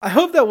much. I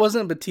hope that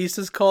wasn't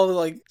Batista's call.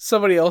 Like,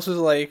 somebody else was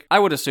like... I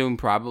would assume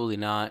probably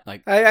not.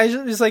 Like, I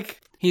just like...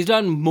 He's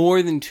done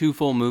more than 2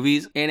 full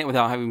movies in it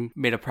without having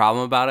made a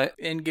problem about it.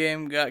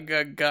 Endgame,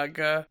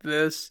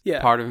 this.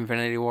 Yeah. Part of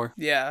Infinity War.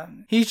 Yeah.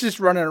 He's just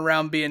running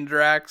around being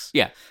Drax.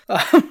 Yeah.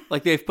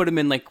 Like, they've put him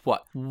in, like,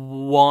 what?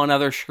 One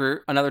other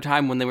shirt another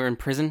time when they were in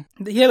prison?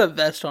 He had a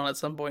vest on at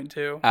some point,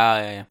 too.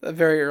 Yeah.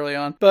 Very early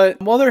on.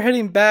 But while they're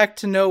heading back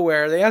to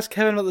nowhere, they ask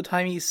Kevin about the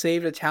time he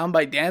saved a town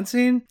by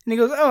dancing. And he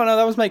goes, oh, no,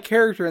 that was my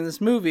character in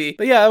this movie.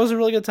 But yeah, that was a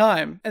really good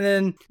time. And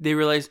then... they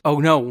realize, oh,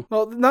 no.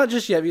 Well, not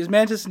just yet, because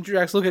Mantis and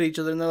Drax look at each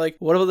other and they're like,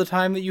 what about the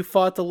time that you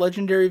fought the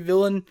legendary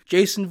villain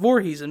Jason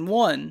Voorhees and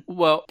won?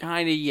 Well,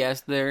 kind of,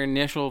 yes. Their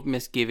initial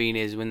misgiving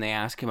is when they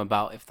ask him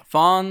about if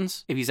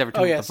he's ever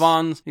teamed with the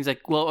Fonz. He's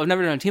like, well, I've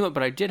never done a team up,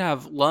 but I did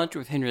have lunch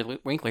with Henry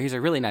Winkler. He's a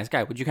really nice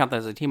guy. Would you count that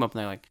as a team up? And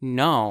they're like,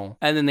 no.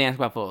 And then they ask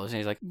about Footloose, and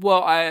he's like,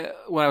 well,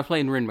 when I was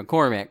playing Rin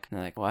McCormick. And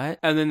they're like, what?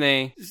 And then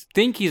they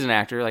think he's an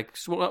actor. Like,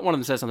 one of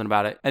them says something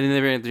about it. And then they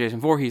bring up the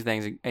Jason Voorhees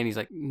things, and he's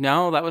like,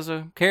 no, that was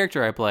a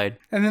character I played.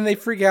 And then they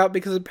freak out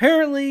because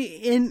apparently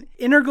in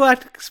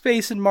intergalactic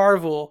space in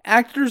Marvel,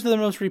 actors are the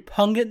most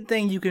repugnant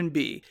thing you can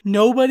be.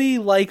 Nobody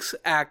likes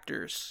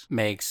actors.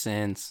 Makes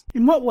sense.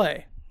 In what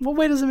way? What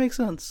way does it make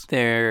sense?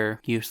 They're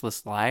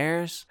useless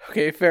liars.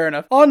 Okay, fair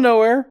enough. On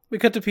nowhere, we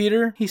cut to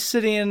Peter. He's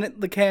sitting in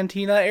the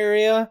cantina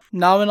area,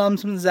 nomming on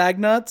some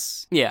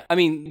Zagnuts. Yeah, I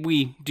mean,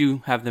 we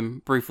do have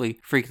them briefly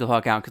freak the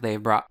fuck out because they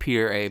brought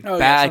Peter a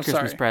bad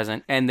Christmas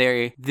present. And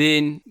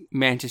then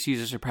Mantis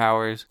uses her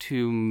powers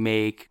to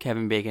make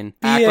Kevin Bacon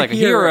act like a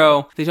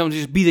hero. They tell him to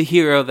just be the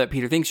hero that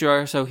Peter thinks you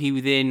are. So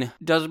he then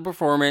does a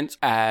performance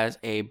as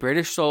a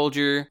British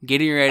soldier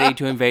getting ready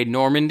to invade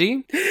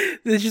Normandy.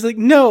 Then she's like,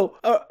 no,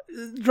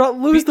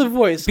 lose the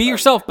voice. Be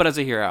yourself, but as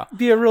a hero.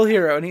 Be a real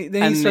hero. And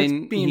he starts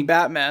being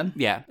Batman.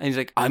 Yeah. And he's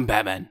like, I'm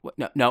Batman.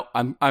 What? No,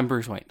 I'm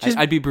Bruce Wayne.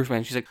 I'd be Bruce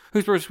Wayne. She's like,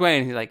 who's Bruce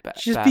Wayne? And he's like,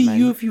 just Batman. Be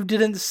you if you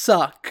didn't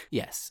suck.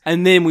 Yes.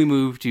 And then we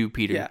move to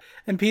Peter. Yeah.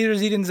 And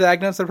Peter's eating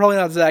Zagnuts. They're probably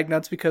not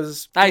Zagnuts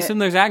because... I assume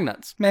they're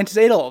Zagnuts. Mantis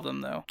ate all of them,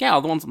 though. Yeah,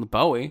 all the ones on the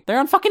Bowie. They're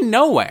on fucking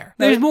nowhere.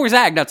 There's more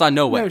Zagnuts on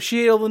nowhere. No,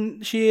 she ate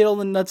all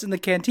the nuts in the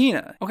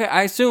cantina. Okay,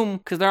 I assume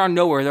because they're on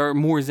nowhere, there are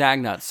more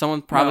Zagnuts.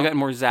 Someone's probably gotten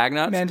more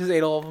Zagnuts. Mantis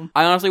ate all of them.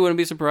 I honestly wouldn't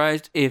be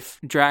surprised if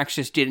Drax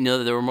just didn't know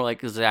that there were more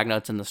like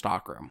Zagnuts in the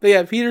stockroom. But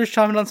yeah, Peter's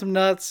chomping on some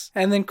nuts,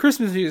 and then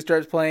Christmas music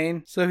starts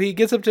playing, so he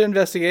gets up to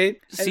investigate.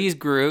 Sees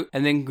Groot,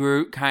 and then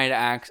Groot kind of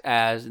acts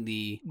as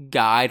the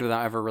guide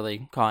without ever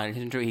really calling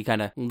attention to it. He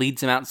kind of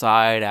leads him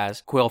outside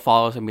as Quill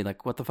follows him, being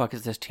like, what the fuck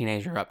is this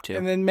teenager up to?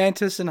 And then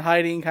Mantis in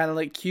hiding kind of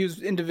like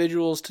cues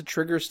individuals to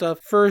trigger stuff.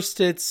 First,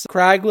 it's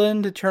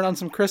Kraglin to turn on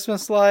some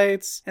Christmas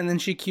lights, and then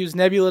she cues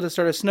Nebula to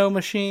start a snow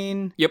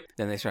machine. Yep.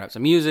 Then they start up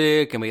some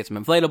music, and we get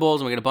some inflatables,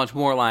 and we get a bunch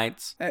more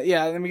lights.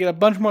 Then we get a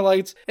bunch more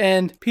lights,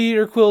 and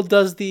Peter Quill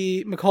does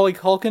the Macaulay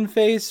Culkin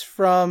face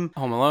from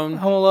Home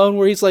Alone,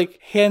 where he's like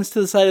hands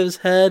to the side of his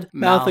head,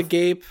 mouth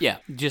agape. Yeah,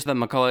 just that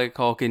Macaulay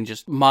Culkin,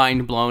 just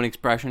mind-blown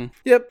expression.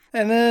 Yep.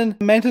 And then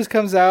Mantis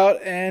comes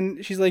out,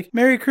 and she's like,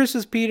 Merry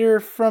Christmas, Peter,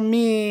 from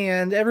me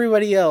and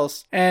everybody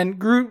else. And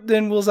Groot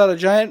then wheels out a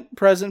giant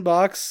present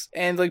box,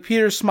 and like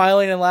Peter's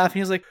smiling and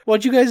laughing. He's like,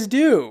 what'd you guys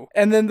do?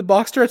 And then the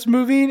box starts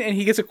moving, and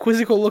he gets a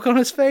quizzical look on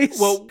his face.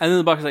 Well, and then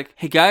the box is like,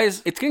 hey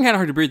guys, it's getting kind of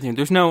hard to breathe here.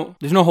 There's no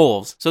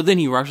holes. So then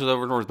he rushes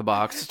over towards the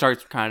box,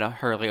 starts kind of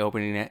hurriedly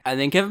opening it, and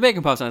then Kevin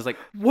Bacon pops on. It's like,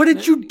 what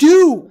did you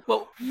do?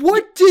 Well,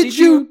 what did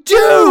you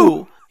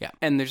do? Yeah,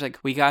 and there's like,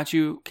 we got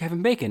you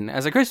Kevin Bacon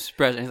as a Christmas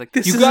present. He's like,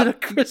 this isn't a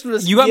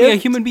Christmas You got gift? me a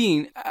human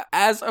being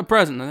as a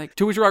present. And like,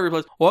 to which Roger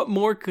replies, what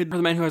more could the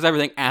man who has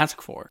everything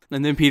ask for?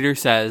 And then Peter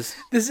says,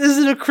 this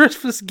isn't a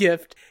Christmas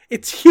gift.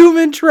 It's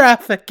human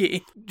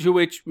trafficking. To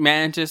which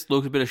Mantis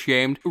looks a bit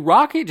ashamed.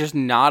 Rocket just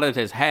nodded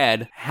his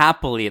head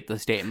happily at the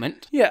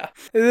statement. Yeah.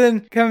 And then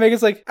Kevin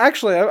Bacon's like,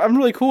 actually, I'm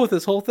really cool with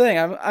this whole thing.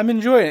 I'm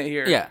enjoying it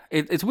here. Yeah,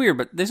 it's weird,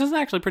 but this is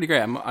actually pretty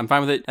great. I'm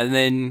fine with it. And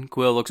then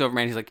Quill looks over,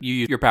 man. He's like, you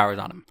use your powers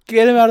on him.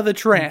 Get him out of the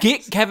trance.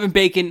 Get Kevin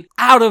Bacon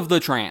out of the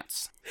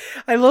trance.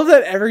 I love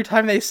that every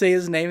time they say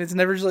his name, it's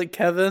never just like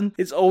Kevin.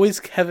 It's always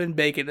Kevin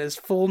Bacon, his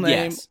full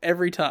name,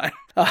 every time.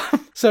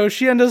 So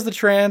she undoes the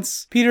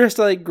trance. Peter has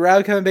to like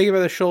grab Kevin Bacon by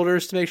the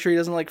shoulders to make sure he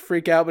doesn't like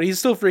freak out, but he's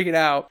still freaking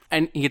out.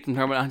 And he gets him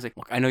talking about, he's like,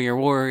 look, I know you're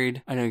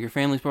worried. I know your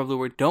family's probably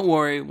worried. Don't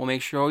worry. We'll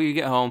make sure you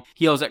get home.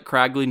 He yells at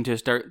Kraglin to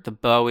start the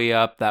Bowie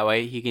up. That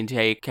way he can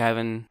take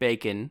Kevin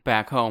Bacon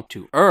back home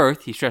to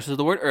Earth. He stresses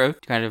the word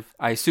Earth to kind of,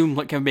 I assume,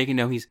 let Kevin Bacon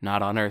know he's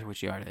not on Earth, which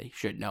he already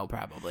should know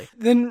probably.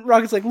 Then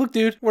Rocket's like, look,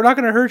 dude, we're not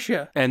going to hurt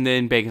you. And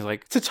then Bacon's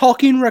like, it's a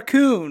talking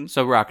raccoon.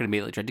 So Rocket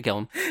immediately tried to kill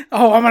him.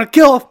 Oh, I'm going to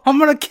kill him. I'm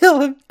going to kill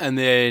him. And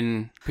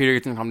then Peter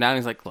gets him to calm down.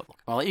 He's like, look,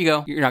 I'll let you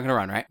go. You're not going to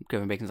run, right?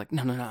 Kevin Bacon's like,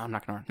 no, I'm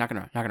not going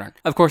to run.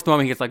 Of course, the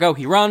moment he gets let go,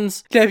 he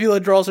runs. Nebula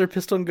draws her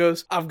pistol and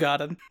goes, I've got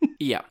him.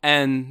 Yeah.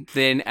 And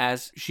then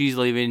as she's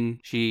leaving,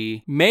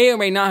 she may or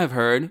may not have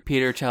heard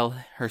Peter tell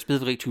her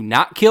specifically to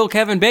not kill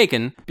Kevin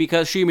Bacon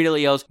because she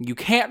immediately yells, you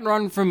can't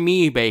run from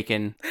me,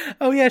 Bacon.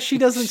 Oh, yeah, she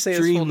doesn't say his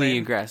full name. Extremely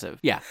aggressive.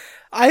 Yeah.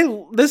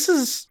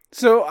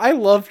 So I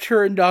loved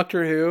her in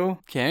Doctor Who.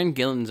 Karen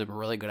Gillan's a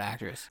really good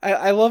actress.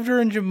 I loved her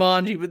in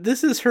Jumanji, but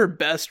this is her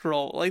best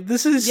role. Like,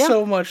 this is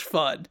so much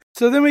fun.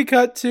 So then we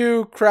cut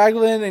to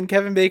Kraglin and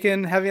Kevin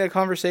Bacon having a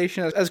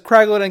conversation as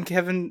Kraglin and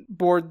Kevin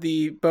board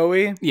the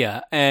Bowie.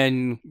 Yeah,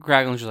 and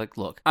Kraglin's just like,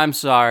 look, I'm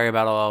sorry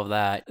about all of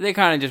that. They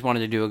kind of just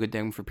wanted to do a good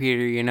thing for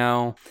Peter, you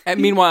know? And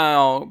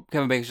meanwhile,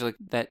 Kevin Bacon's just like,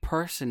 that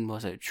person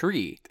was a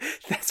tree.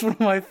 That's one of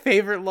my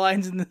favorite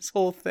lines in this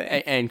whole thing.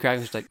 And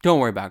Kraglin's just like, don't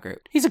worry about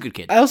Groot. He's a good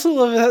kid. I also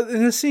love that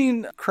in the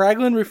scene,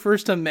 Kraglin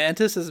refers to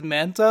Mantis as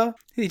Manta.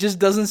 He just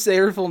doesn't say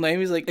her full name.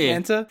 He's like,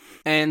 Manta.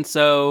 And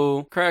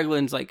so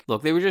Kraglin's like,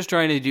 look, they were just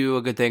trying to do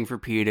a good thing for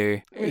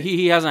Peter.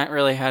 He hasn't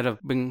really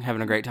been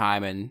having a great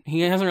time, and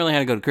he hasn't really had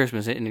to go to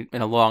Christmas in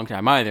a long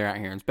time either out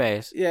here in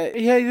space. Yeah,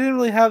 he didn't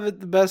really have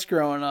it the best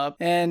growing up,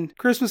 and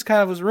Christmas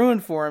kind of was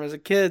ruined for him as a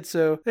kid,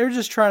 so they were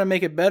just trying to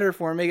make it better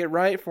for him, make it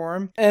right for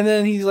him. And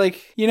then he's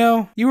like, you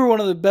know, you were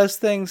one of the best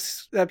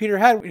things that Peter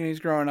had when he was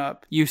growing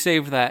up. You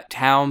saved that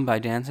town by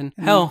dancing.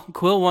 Mm-hmm. Hell,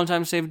 Quill one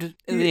time saved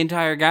the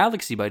entire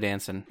galaxy by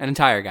dancing. An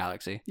entire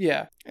galaxy.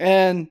 Yeah.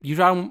 And you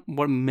taught him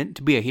what it meant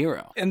to be a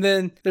hero. And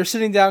then they're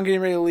sitting down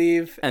getting ready to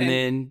leave. And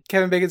then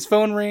Kevin Bacon's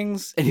phone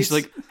rings. And he's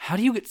like, how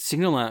do you get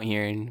signal out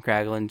here? And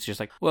Kraglin's just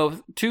like, well,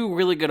 with 2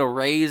 really good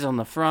arrays on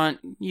the front,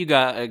 you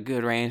got a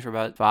good range for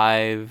about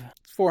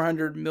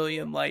 400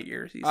 million light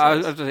years, he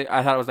says.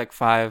 I thought it was like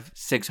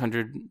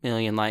 600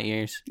 million light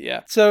years.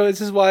 Yeah. So it's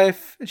his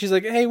wife, and she's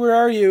like, hey, where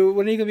are you?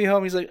 When are you going to be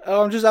home? He's like,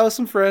 oh, I'm just out with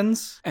some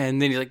friends.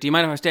 And then he's like, do you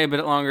mind if I stay a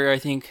bit longer? I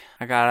think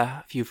I got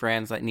a few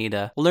friends that need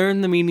to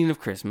learn the meaning of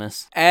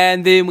Christmas.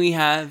 And then we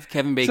have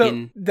Kevin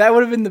Bacon. So that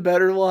would have been the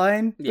better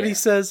line. Yeah. But he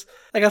says,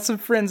 I got some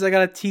friends I got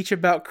to teach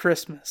about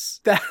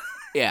Christmas.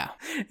 Yeah.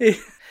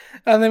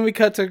 And then we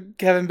cut to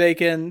Kevin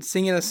Bacon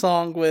singing a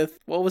song with,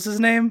 what was his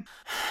name?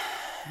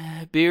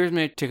 Beers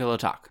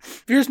McTickle-a-Talk.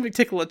 Beers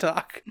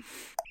McTickle-a-Talk.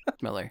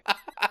 Miller.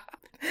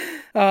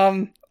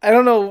 I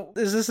don't know.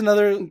 Is this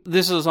another?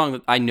 This is a song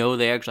that I know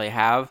they actually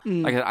have.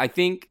 Like, I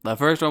think the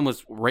first one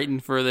was written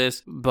for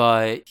this,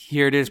 but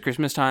Here It Is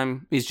Christmas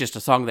Time is just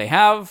a song they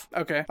have.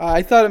 Okay.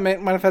 I thought it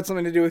might have had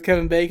something to do with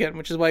Kevin Bacon,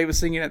 which is why he was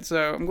singing it.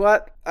 So I'm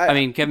glad. I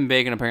mean, Kevin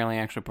Bacon apparently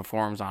actually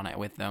performs on it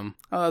with them.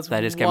 Oh, that's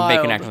That is wild. Kevin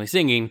Bacon actually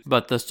singing,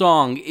 but the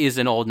song is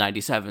an old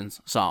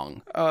 97's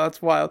song. Oh,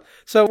 that's wild.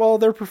 So while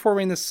they're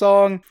performing this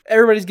song,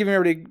 everybody's giving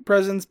everybody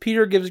presents.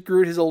 Peter gives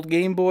Groot his old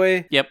Game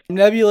Boy. Yep.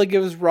 Nebula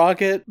gives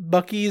Rocket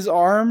Bucky's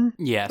arm.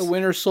 Yes. The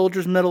Winter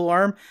Soldier's metal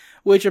arm,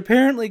 which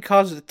apparently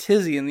caused a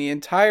tizzy in the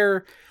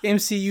entire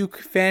MCU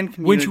fan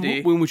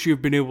community. When would she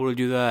have been able to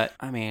do that?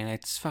 I mean,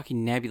 it's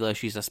fucking Nebula.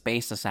 She's a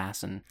space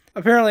assassin.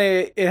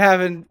 Apparently, it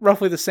happened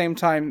roughly the same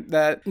time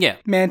that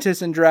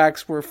Mantis and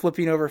Drax were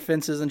flipping over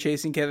fences and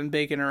chasing Kevin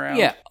Bacon around.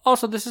 Yeah.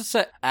 Also, this is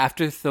set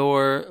after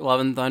Thor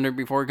Love and Thunder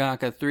before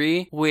Gaka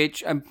 3,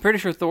 which I'm pretty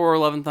sure Thor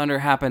Love and Thunder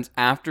happens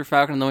after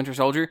Falcon and the Winter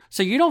Soldier,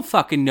 so you don't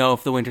fucking know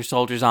if the Winter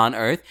Soldier's on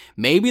Earth.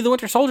 Maybe the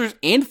Winter Soldier's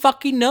in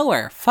fucking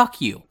nowhere.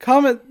 Fuck you.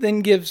 Comet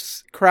then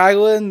gives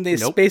Kraglin the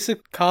space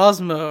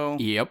Cosmo.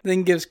 Yep.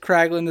 Then gives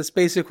Kraglin the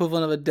space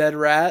equivalent of a dead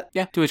rat.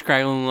 Yeah, to which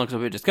Kraglin looks a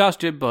bit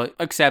disgusted, but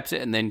accepts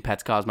it and then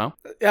pets Cosmo.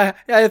 Yeah,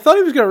 I thought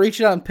he was going to reach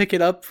out and pick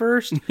it up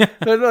first.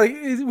 But like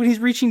when he's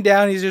reaching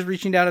down, he's just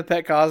reaching down to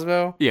pet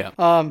Cosmo. Yeah.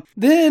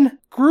 Then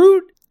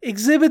Groot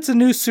exhibits a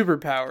new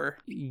superpower.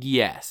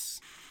 Yes.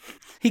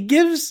 He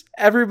gives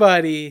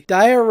everybody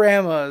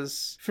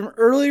dioramas from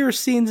earlier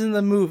scenes in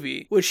the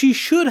movie, which he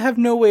should have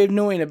no way of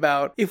knowing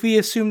about if we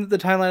assume that the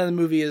timeline of the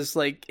movie is,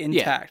 like,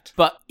 intact. Yeah,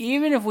 but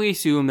even if we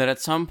assume that at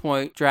some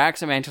point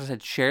Drax and Mantis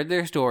had shared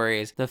their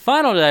stories, the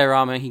final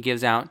diorama he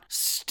gives out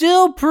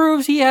still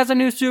proves he has a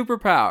new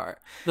superpower.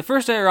 The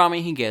first diorama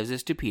he gives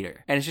is to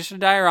Peter, and it's just a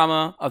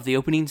diorama of the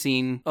opening-ish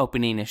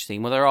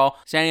scene, where they're all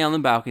standing on the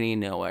balcony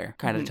in nowhere,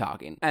 kind of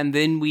talking. And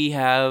then we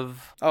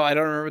have... Oh, I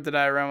don't remember what the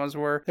dioramas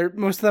were.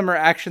 Most of them are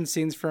action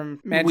scenes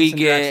from Mantis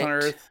and Drax on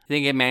Earth. I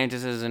think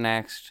Mantis is the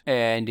next,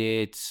 and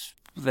it's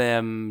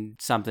them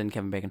something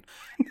Kevin Bacon.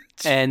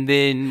 And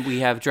then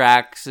we have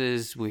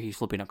Drax's, where he's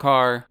flipping a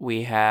car.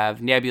 We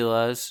have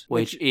Nebula's,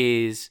 which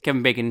is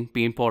Kevin Bacon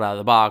being pulled out of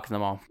the box and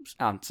them all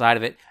outside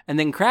of it. And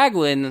then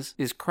Kraglin's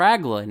is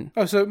Kraglin.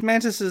 Oh, so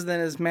Mantis's then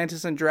is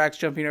Mantis and Drax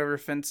jumping over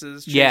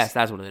fences. Yes,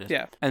 that's what it is.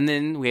 Yeah. And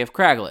then we have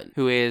Kraglin,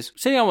 who is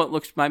sitting on what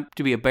looks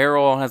to be a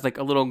barrel, has like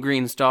a little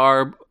green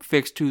star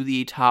fixed to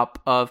the top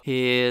of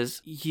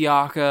his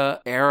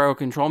Yaka Aero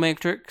Control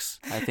Matrix.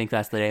 I think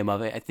that's the name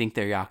of it. I think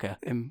they're Yaka.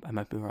 I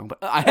might be wrong, but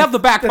I have the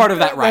back part of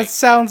that right. That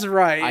sounds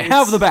right. I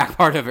have the back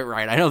part of it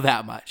right. I know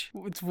that much.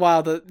 It's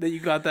wild that you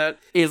got that.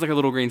 He has like a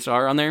little green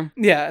star on there.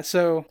 Yeah,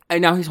 so...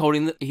 And now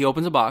he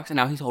opens a box, and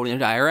now he's holding a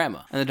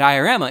diorama. And the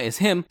diorama is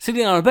him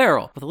sitting on a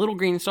barrel with a little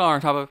green star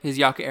on top of his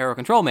Yaka Aero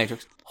Control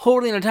Matrix,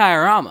 holding a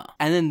diorama.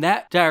 And then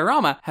that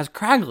diorama has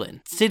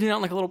Kraglin sitting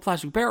on like a little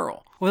plastic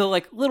barrel with a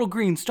like little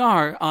green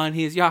star on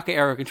his Yaka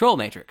Aero Control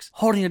Matrix,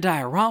 holding a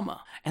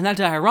diorama. And that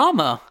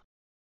diorama...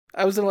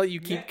 I was going to let you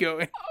keep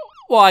going.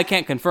 Well, I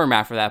can't confirm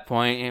after that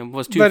point. It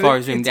was too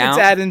far zoomed out. It's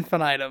ad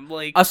infinitum.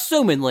 Like,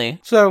 assumedly.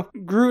 So,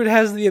 Groot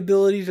has the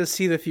ability to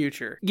see the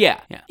future.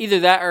 Yeah. Either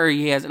that or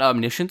he has an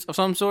omniscience of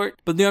some sort.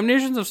 But the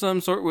omniscience of some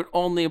sort would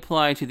only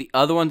apply to the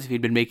other ones if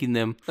he'd been making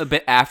them a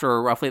bit after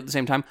or roughly at the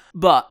same time.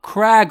 But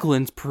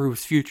Kraglin's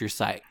proves future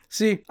sight.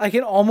 See, I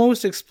can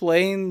almost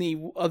explain the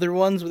other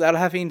ones without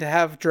having to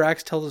have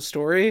Drax tell the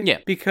story. Yeah.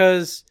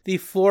 Because the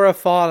flora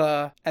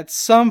fauna, at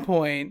some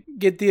point,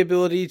 get the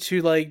ability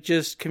to, like,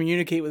 just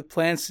communicate with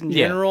plants in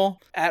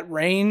general at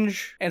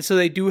range. And so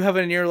they do have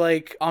a near,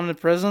 like,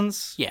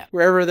 omnipresence. Yeah.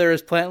 Wherever there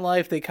is plant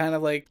life, they kind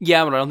of, like...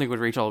 Yeah, but I don't think it would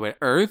reach all the way to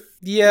Earth.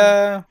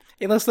 Yeah.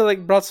 Unless they,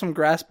 like, brought some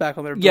grass back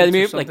on their boats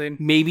or something. Like,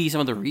 maybe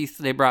some of the wreaths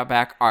they brought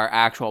back are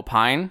actual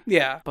pine.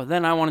 Yeah. But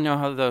then I want to know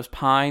how those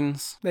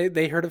pines...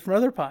 They heard it from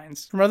other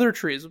pines, from other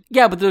trees.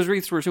 Yeah, but those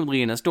wreaths were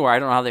simply in a store. I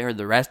don't know how they heard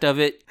the rest of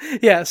it.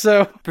 Yeah,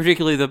 so...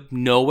 Particularly the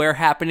nowhere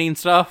happening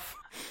stuff.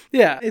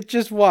 Yeah, it's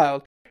just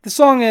wild. The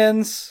song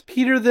ends.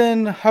 Peter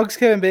then hugs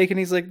Kevin Bacon.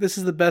 He's like, this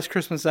is the best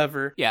Christmas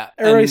ever. Yeah.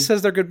 Everybody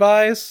says their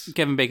goodbyes.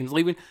 Kevin Bacon's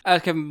leaving.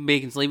 As Kevin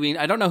Bacon's leaving,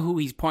 I don't know who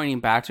he's pointing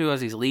back to as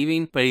he's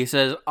leaving, but he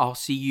says, I'll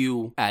see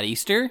you at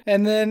Easter.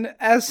 And then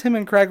as him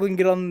and Kraglin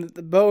get on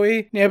the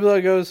Bowie,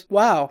 Nebula goes,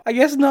 wow, I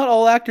guess not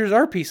all actors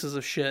are pieces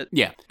of shit.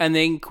 Yeah. And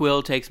then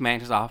Quill takes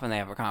Mantis off and they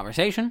have a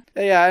conversation.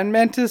 Yeah, and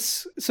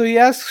Mantis, so he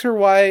asks her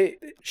why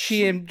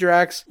she and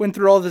Drax went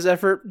through all this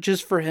effort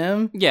just for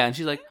him. Yeah, and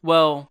she's like,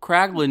 well,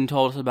 Kraglin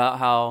told us about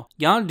how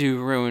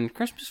Yondu ruined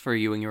Christmas for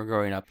you when you were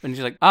growing up. And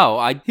she's like,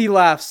 He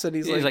laughs and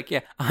he's like, yeah,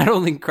 I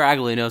don't think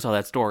Kraglin knows how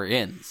that story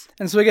ends.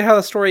 And so we get how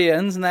the story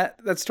ends, and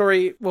that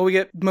story, well, we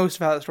get most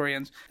of how the story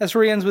ends. That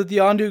story ends with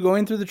Yondu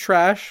going through the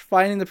trash,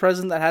 finding the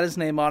present that had his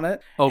name on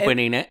it.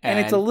 Opening it. And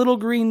it's a little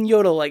green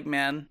Yoda-like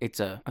man. It's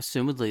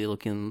assumedly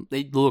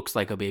it looks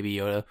like a baby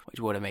Yoda, which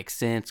would have makes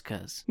sense,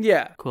 because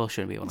Quill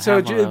shouldn't be able to have one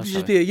of those. So it would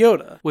just be a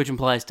Yoda. Which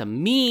implies to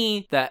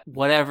me that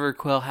whatever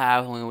Quill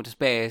had when we went to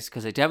space,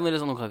 because it definitely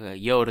doesn't look like a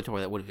Yoda toy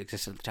that would have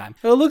existed at the time.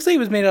 Well, it looks like it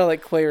was made out of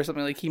like clay or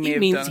something. Like he may have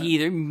done it. It means he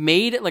either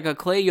made it like a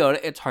clay Yoda.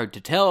 It's hard to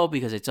tell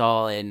because it's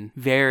all in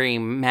very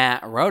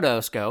matte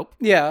rotoscope.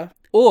 Yeah.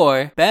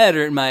 Or,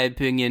 better in my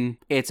opinion,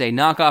 it's a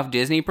knockoff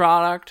Disney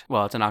product.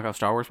 Well, it's a knockoff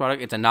Star Wars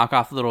product. It's a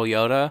knockoff little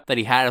Yoda that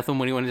he had with him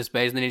when he went into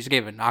space, and then he just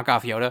gave a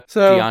knockoff Yoda to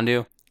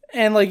Yondu.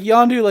 And, like,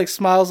 Yondu, like,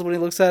 smiles when he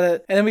looks at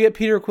it. And then we get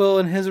Peter Quill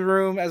in his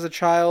room as a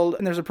child.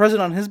 And there's a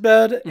present on his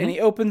bed. And he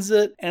opens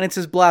it. And it's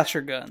his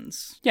blaster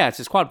guns. Yeah, it's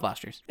his quad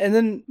blasters. And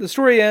then the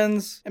story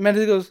ends. And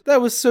Mantis goes,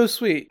 that was so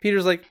sweet.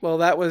 Peter's like, well,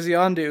 that was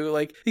Yondu.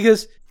 Like,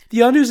 because...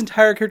 Yondu's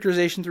entire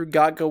characterization through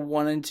Got Go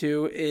 1 and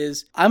 2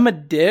 is, I'm a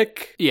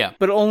dick,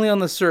 but only on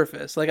the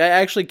surface. Like, I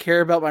actually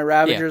care about my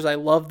Ravagers, I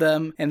love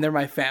them, and they're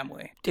my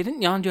family.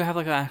 Didn't Yondu have,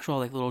 like, an actual,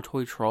 like, little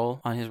toy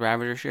troll on his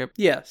Ravager ship?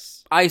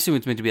 Yes. I assume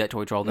it's meant to be that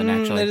toy troll then,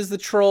 actually. It is the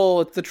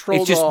troll. It's the troll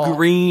doll. It's just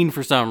green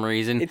for some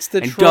reason. It's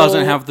the and troll.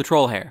 Doesn't have the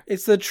troll hair.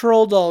 It's the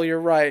troll doll, you're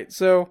right.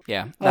 So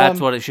yeah, that's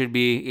what it should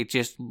be. It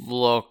just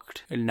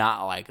looked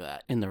not like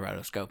that in the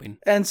rotoscoping.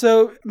 And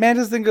so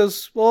Mantis then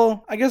goes,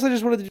 well, I guess I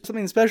just wanted to do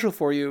something special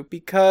for you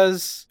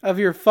because of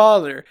your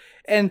father.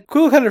 And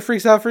Quill kind of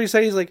freaks out for a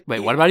second. He's like, wait,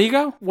 what about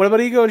Ego? What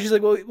about Ego? And she's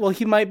like, well,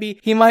 he might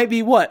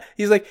be what?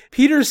 He's like,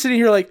 Peter's sitting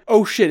here like,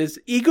 oh shit, is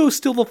Ego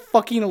still the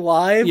fucking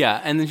alive?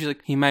 Yeah, and then she's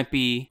like, he might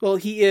be... Well,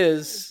 he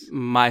is.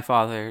 My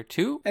father,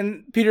 too?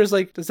 And Peter's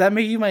like, does that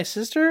make you my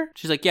sister?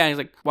 She's like, yeah. And he's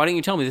like, why didn't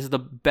you tell me? This is the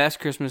best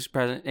Christmas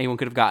present anyone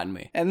could have gotten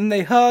me. And then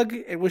they hug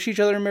and wish each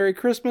other a Merry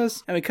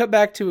Christmas. And we cut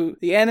back to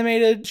the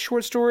animated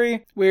short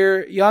story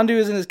where Yondu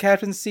is in his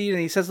captain's seat and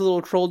he sets a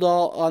little troll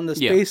doll on the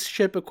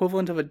spaceship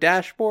equivalent of a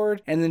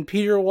dashboard. And then Peter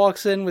Peter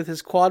walks in with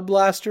his quad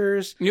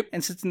blasters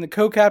and sits in the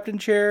co-captain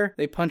chair.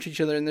 They punch each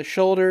other in the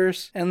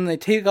shoulders, and then they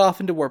take off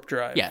into warp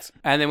drive. Yes.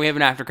 And then we have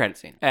an after credit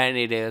scene. And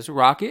it is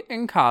Rocket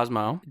and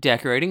Cosmo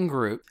decorating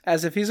Groot.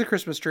 As if he's a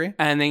Christmas tree.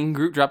 And then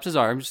Groot drops his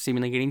arms,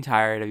 seemingly getting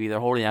tired of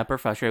either holding up or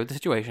frustrated with the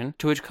situation.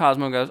 To which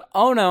Cosmo goes,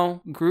 oh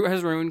no, Groot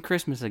has ruined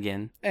Christmas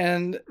again.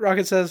 And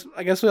Rocket says,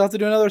 I guess we'll have to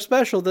do another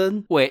special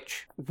then.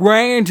 Which,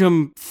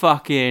 random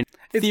fucking...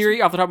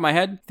 theory off the top of my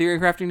head, theory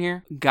crafting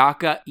here,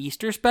 Gaka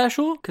Easter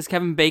special? Because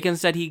Kevin Bacon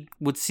said he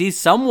would see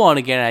someone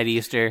again at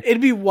Easter.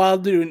 It'd be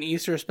wild to do an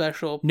Easter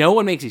special. No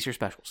one makes Easter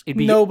specials. It'd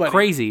be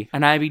crazy,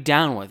 and I'd be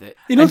down with it.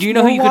 You know what's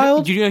more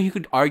wild? Do you know you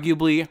could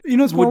arguably... You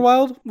know what's more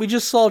wild? We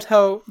just solved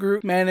how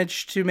Groot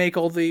managed to make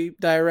all the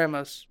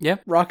dioramas. Yeah.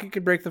 Rocket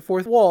could break the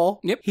fourth wall.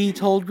 Yep. He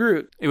told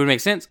Groot. It would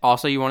make sense.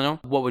 Also, you want to know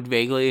what would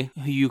vaguely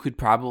you could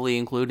probably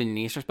include in an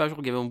Easter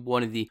special, given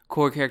one of the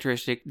core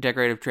characteristic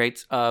decorative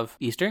traits of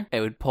Easter?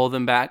 It would pull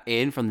them back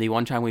in from the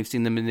one time we've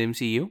seen them in the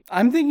MCU.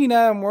 I'm thinking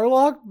Adam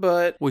Warlock,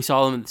 but... We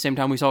saw them at the same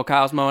time we saw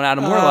Cosmo and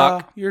Adam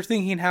Warlock. You're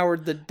thinking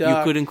Howard the Duck.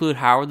 You could include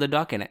Howard the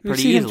Duck in it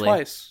pretty easily. We've seen him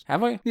twice.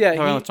 Have we? Yeah. I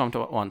only saw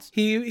him once.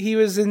 He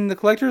was in the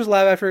Collector's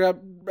Lab after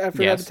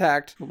he got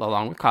attacked.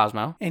 Along with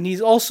Cosmo. And he's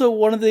also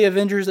one of the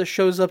Avengers that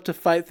shows up to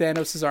fight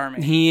Thanos'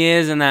 army. He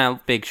is in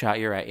that big shot,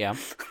 you're right, yeah.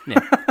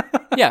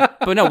 Yeah,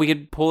 but no, we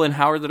could pull in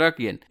Howard the Duck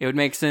again. It would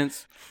make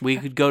sense. We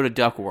could go to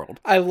Duck World.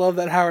 I love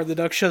that Howard the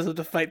Duck shows up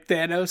to fight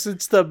Thanos.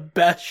 It's the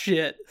best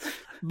shit.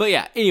 But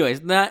yeah,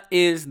 anyways, that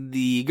is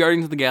the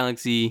Guardians of the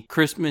Galaxy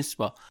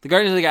the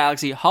Guardians of the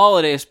Galaxy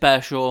holiday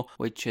special,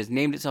 which has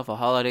named itself a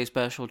holiday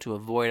special to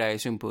avoid, I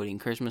assume, putting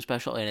Christmas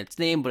special in its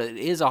name, but it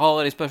is a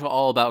holiday special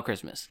all about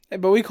Christmas.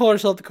 But we call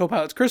ourselves the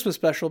Co-Pilots Christmas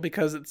Special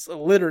because it's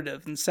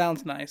alliterative and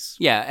sounds nice.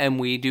 Yeah, and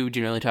we do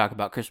generally talk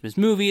about Christmas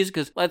movies,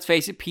 because let's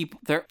face it,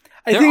 there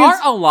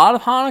aren't a lot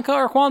of Hanukkah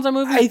or Kwanzaa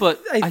movies,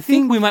 but I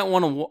think we might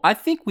want to. I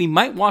think we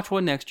might watch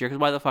one next year,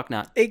 because why the fuck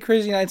not? 8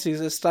 Crazy Nights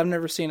exists. I've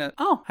never seen it.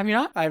 Oh, have you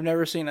not? I've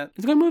never seen it.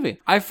 It's a good movie.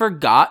 I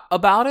forgot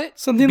about it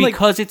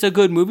because it's a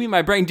good movie.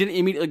 My brain didn't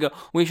immediately go,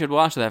 we should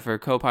watch that for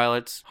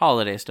Co-Pilot's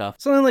holiday stuff.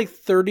 Something like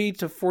 30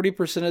 to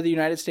 40% of the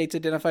United States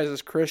identifies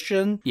as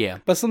Christian. Yeah.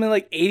 But something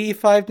like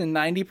 85 to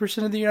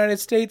 90% of the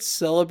United States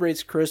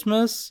celebrates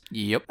Christmas.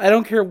 Yep. I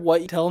don't care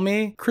what you tell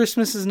me.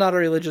 Christmas is not a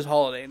religious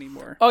holiday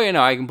anymore. Oh, yeah,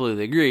 no, I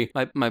completely agree.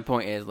 My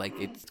point is, like,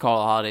 it's called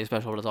a holiday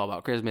special, but it's all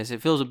about Christmas.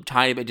 It feels a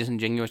tiny bit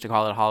disingenuous to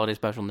call it a holiday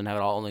special and then have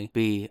it all only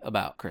be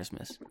about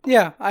Christmas.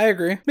 Yeah, I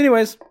agree.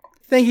 Anyways,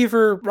 thank you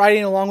for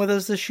riding along with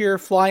us this year,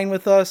 flying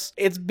with us.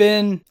 It's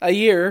been a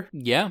year.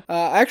 Yeah.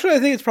 Actually, I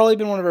think it's probably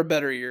been one of our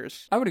better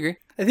years. I would agree.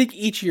 I think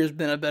each year's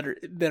been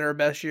our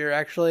best year,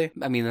 actually.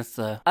 I mean, that's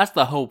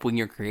the hope when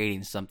you're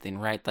creating something,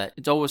 right? That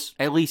it's always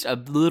at least a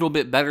little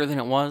bit better than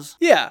it was.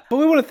 Yeah, but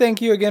we want to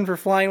thank you again for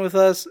flying with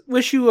us.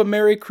 Wish you a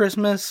Merry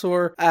Christmas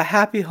or a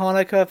Happy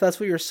Hanukkah if that's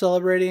what you're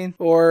celebrating,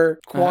 or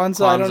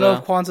Kwanzaa. I don't know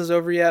if Kwanzaa's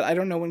over yet. I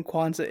don't know when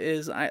Kwanzaa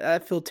is. I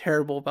feel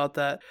terrible about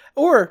that.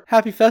 Or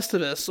Happy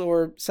Festivus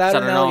or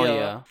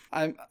Saturnalia.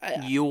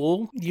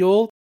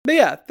 Yule. But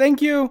yeah,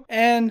 thank you,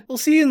 and we'll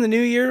see you in the new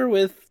year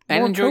with.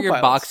 And enjoy your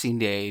Boxing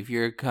Day if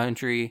you're a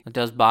country that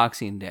does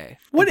Boxing Day.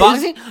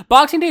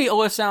 Boxing Day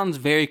always sounds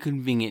very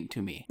convenient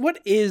to me. What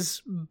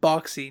is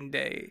Boxing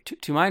Day?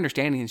 To my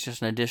understanding, it's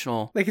just an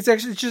additional... Like, it's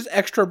just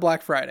extra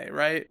Black Friday,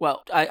 right?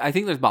 Well, I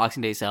think there's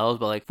Boxing Day sales,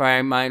 but like,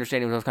 for my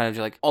understanding, it was kind of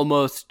just like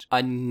almost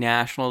a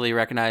nationally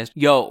recognized,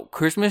 yo,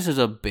 Christmas is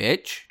a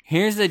bitch.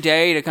 Here's the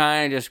day to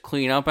kind of just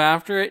clean up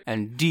after it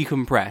and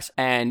decompress.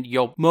 And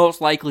you'll most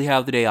likely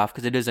have the day off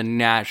because it is a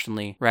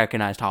nationally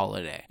recognized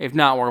holiday. If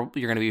not,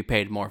 you're going to be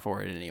paid more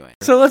for it anyway.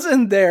 So let's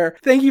end there.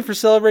 Thank you for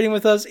celebrating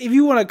with us. If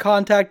you want to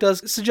contact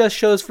us, suggest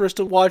shows for us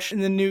to watch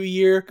in the new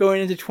year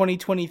going into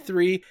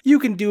 2023, you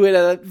can do it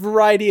a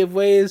variety of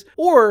ways.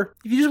 Or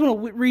if you just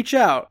want to reach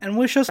out and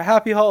wish us a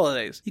happy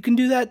holidays, you can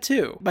do that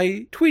too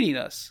by tweeting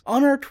us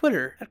on our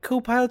Twitter at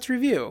Co-Pilots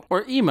Review.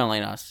 Or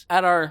emailing us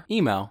at our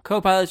email,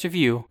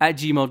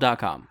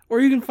 copilotsreview@gmail.com. Or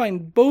you can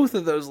find both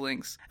of those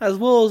links, as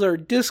well as our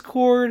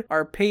Discord,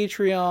 our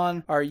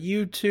Patreon, our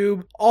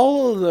YouTube,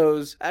 all of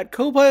those at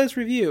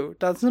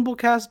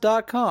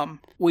copilotsreview.simplecast.com.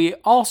 We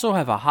also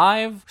have a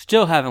Hive.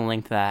 Still haven't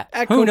linked that.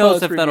 Who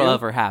knows if that'll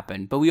ever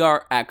happen, but we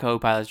are at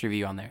Co-Pilots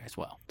Review on there as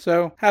well.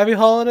 So, happy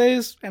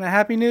holidays and a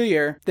happy new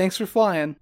year. Thanks for flying.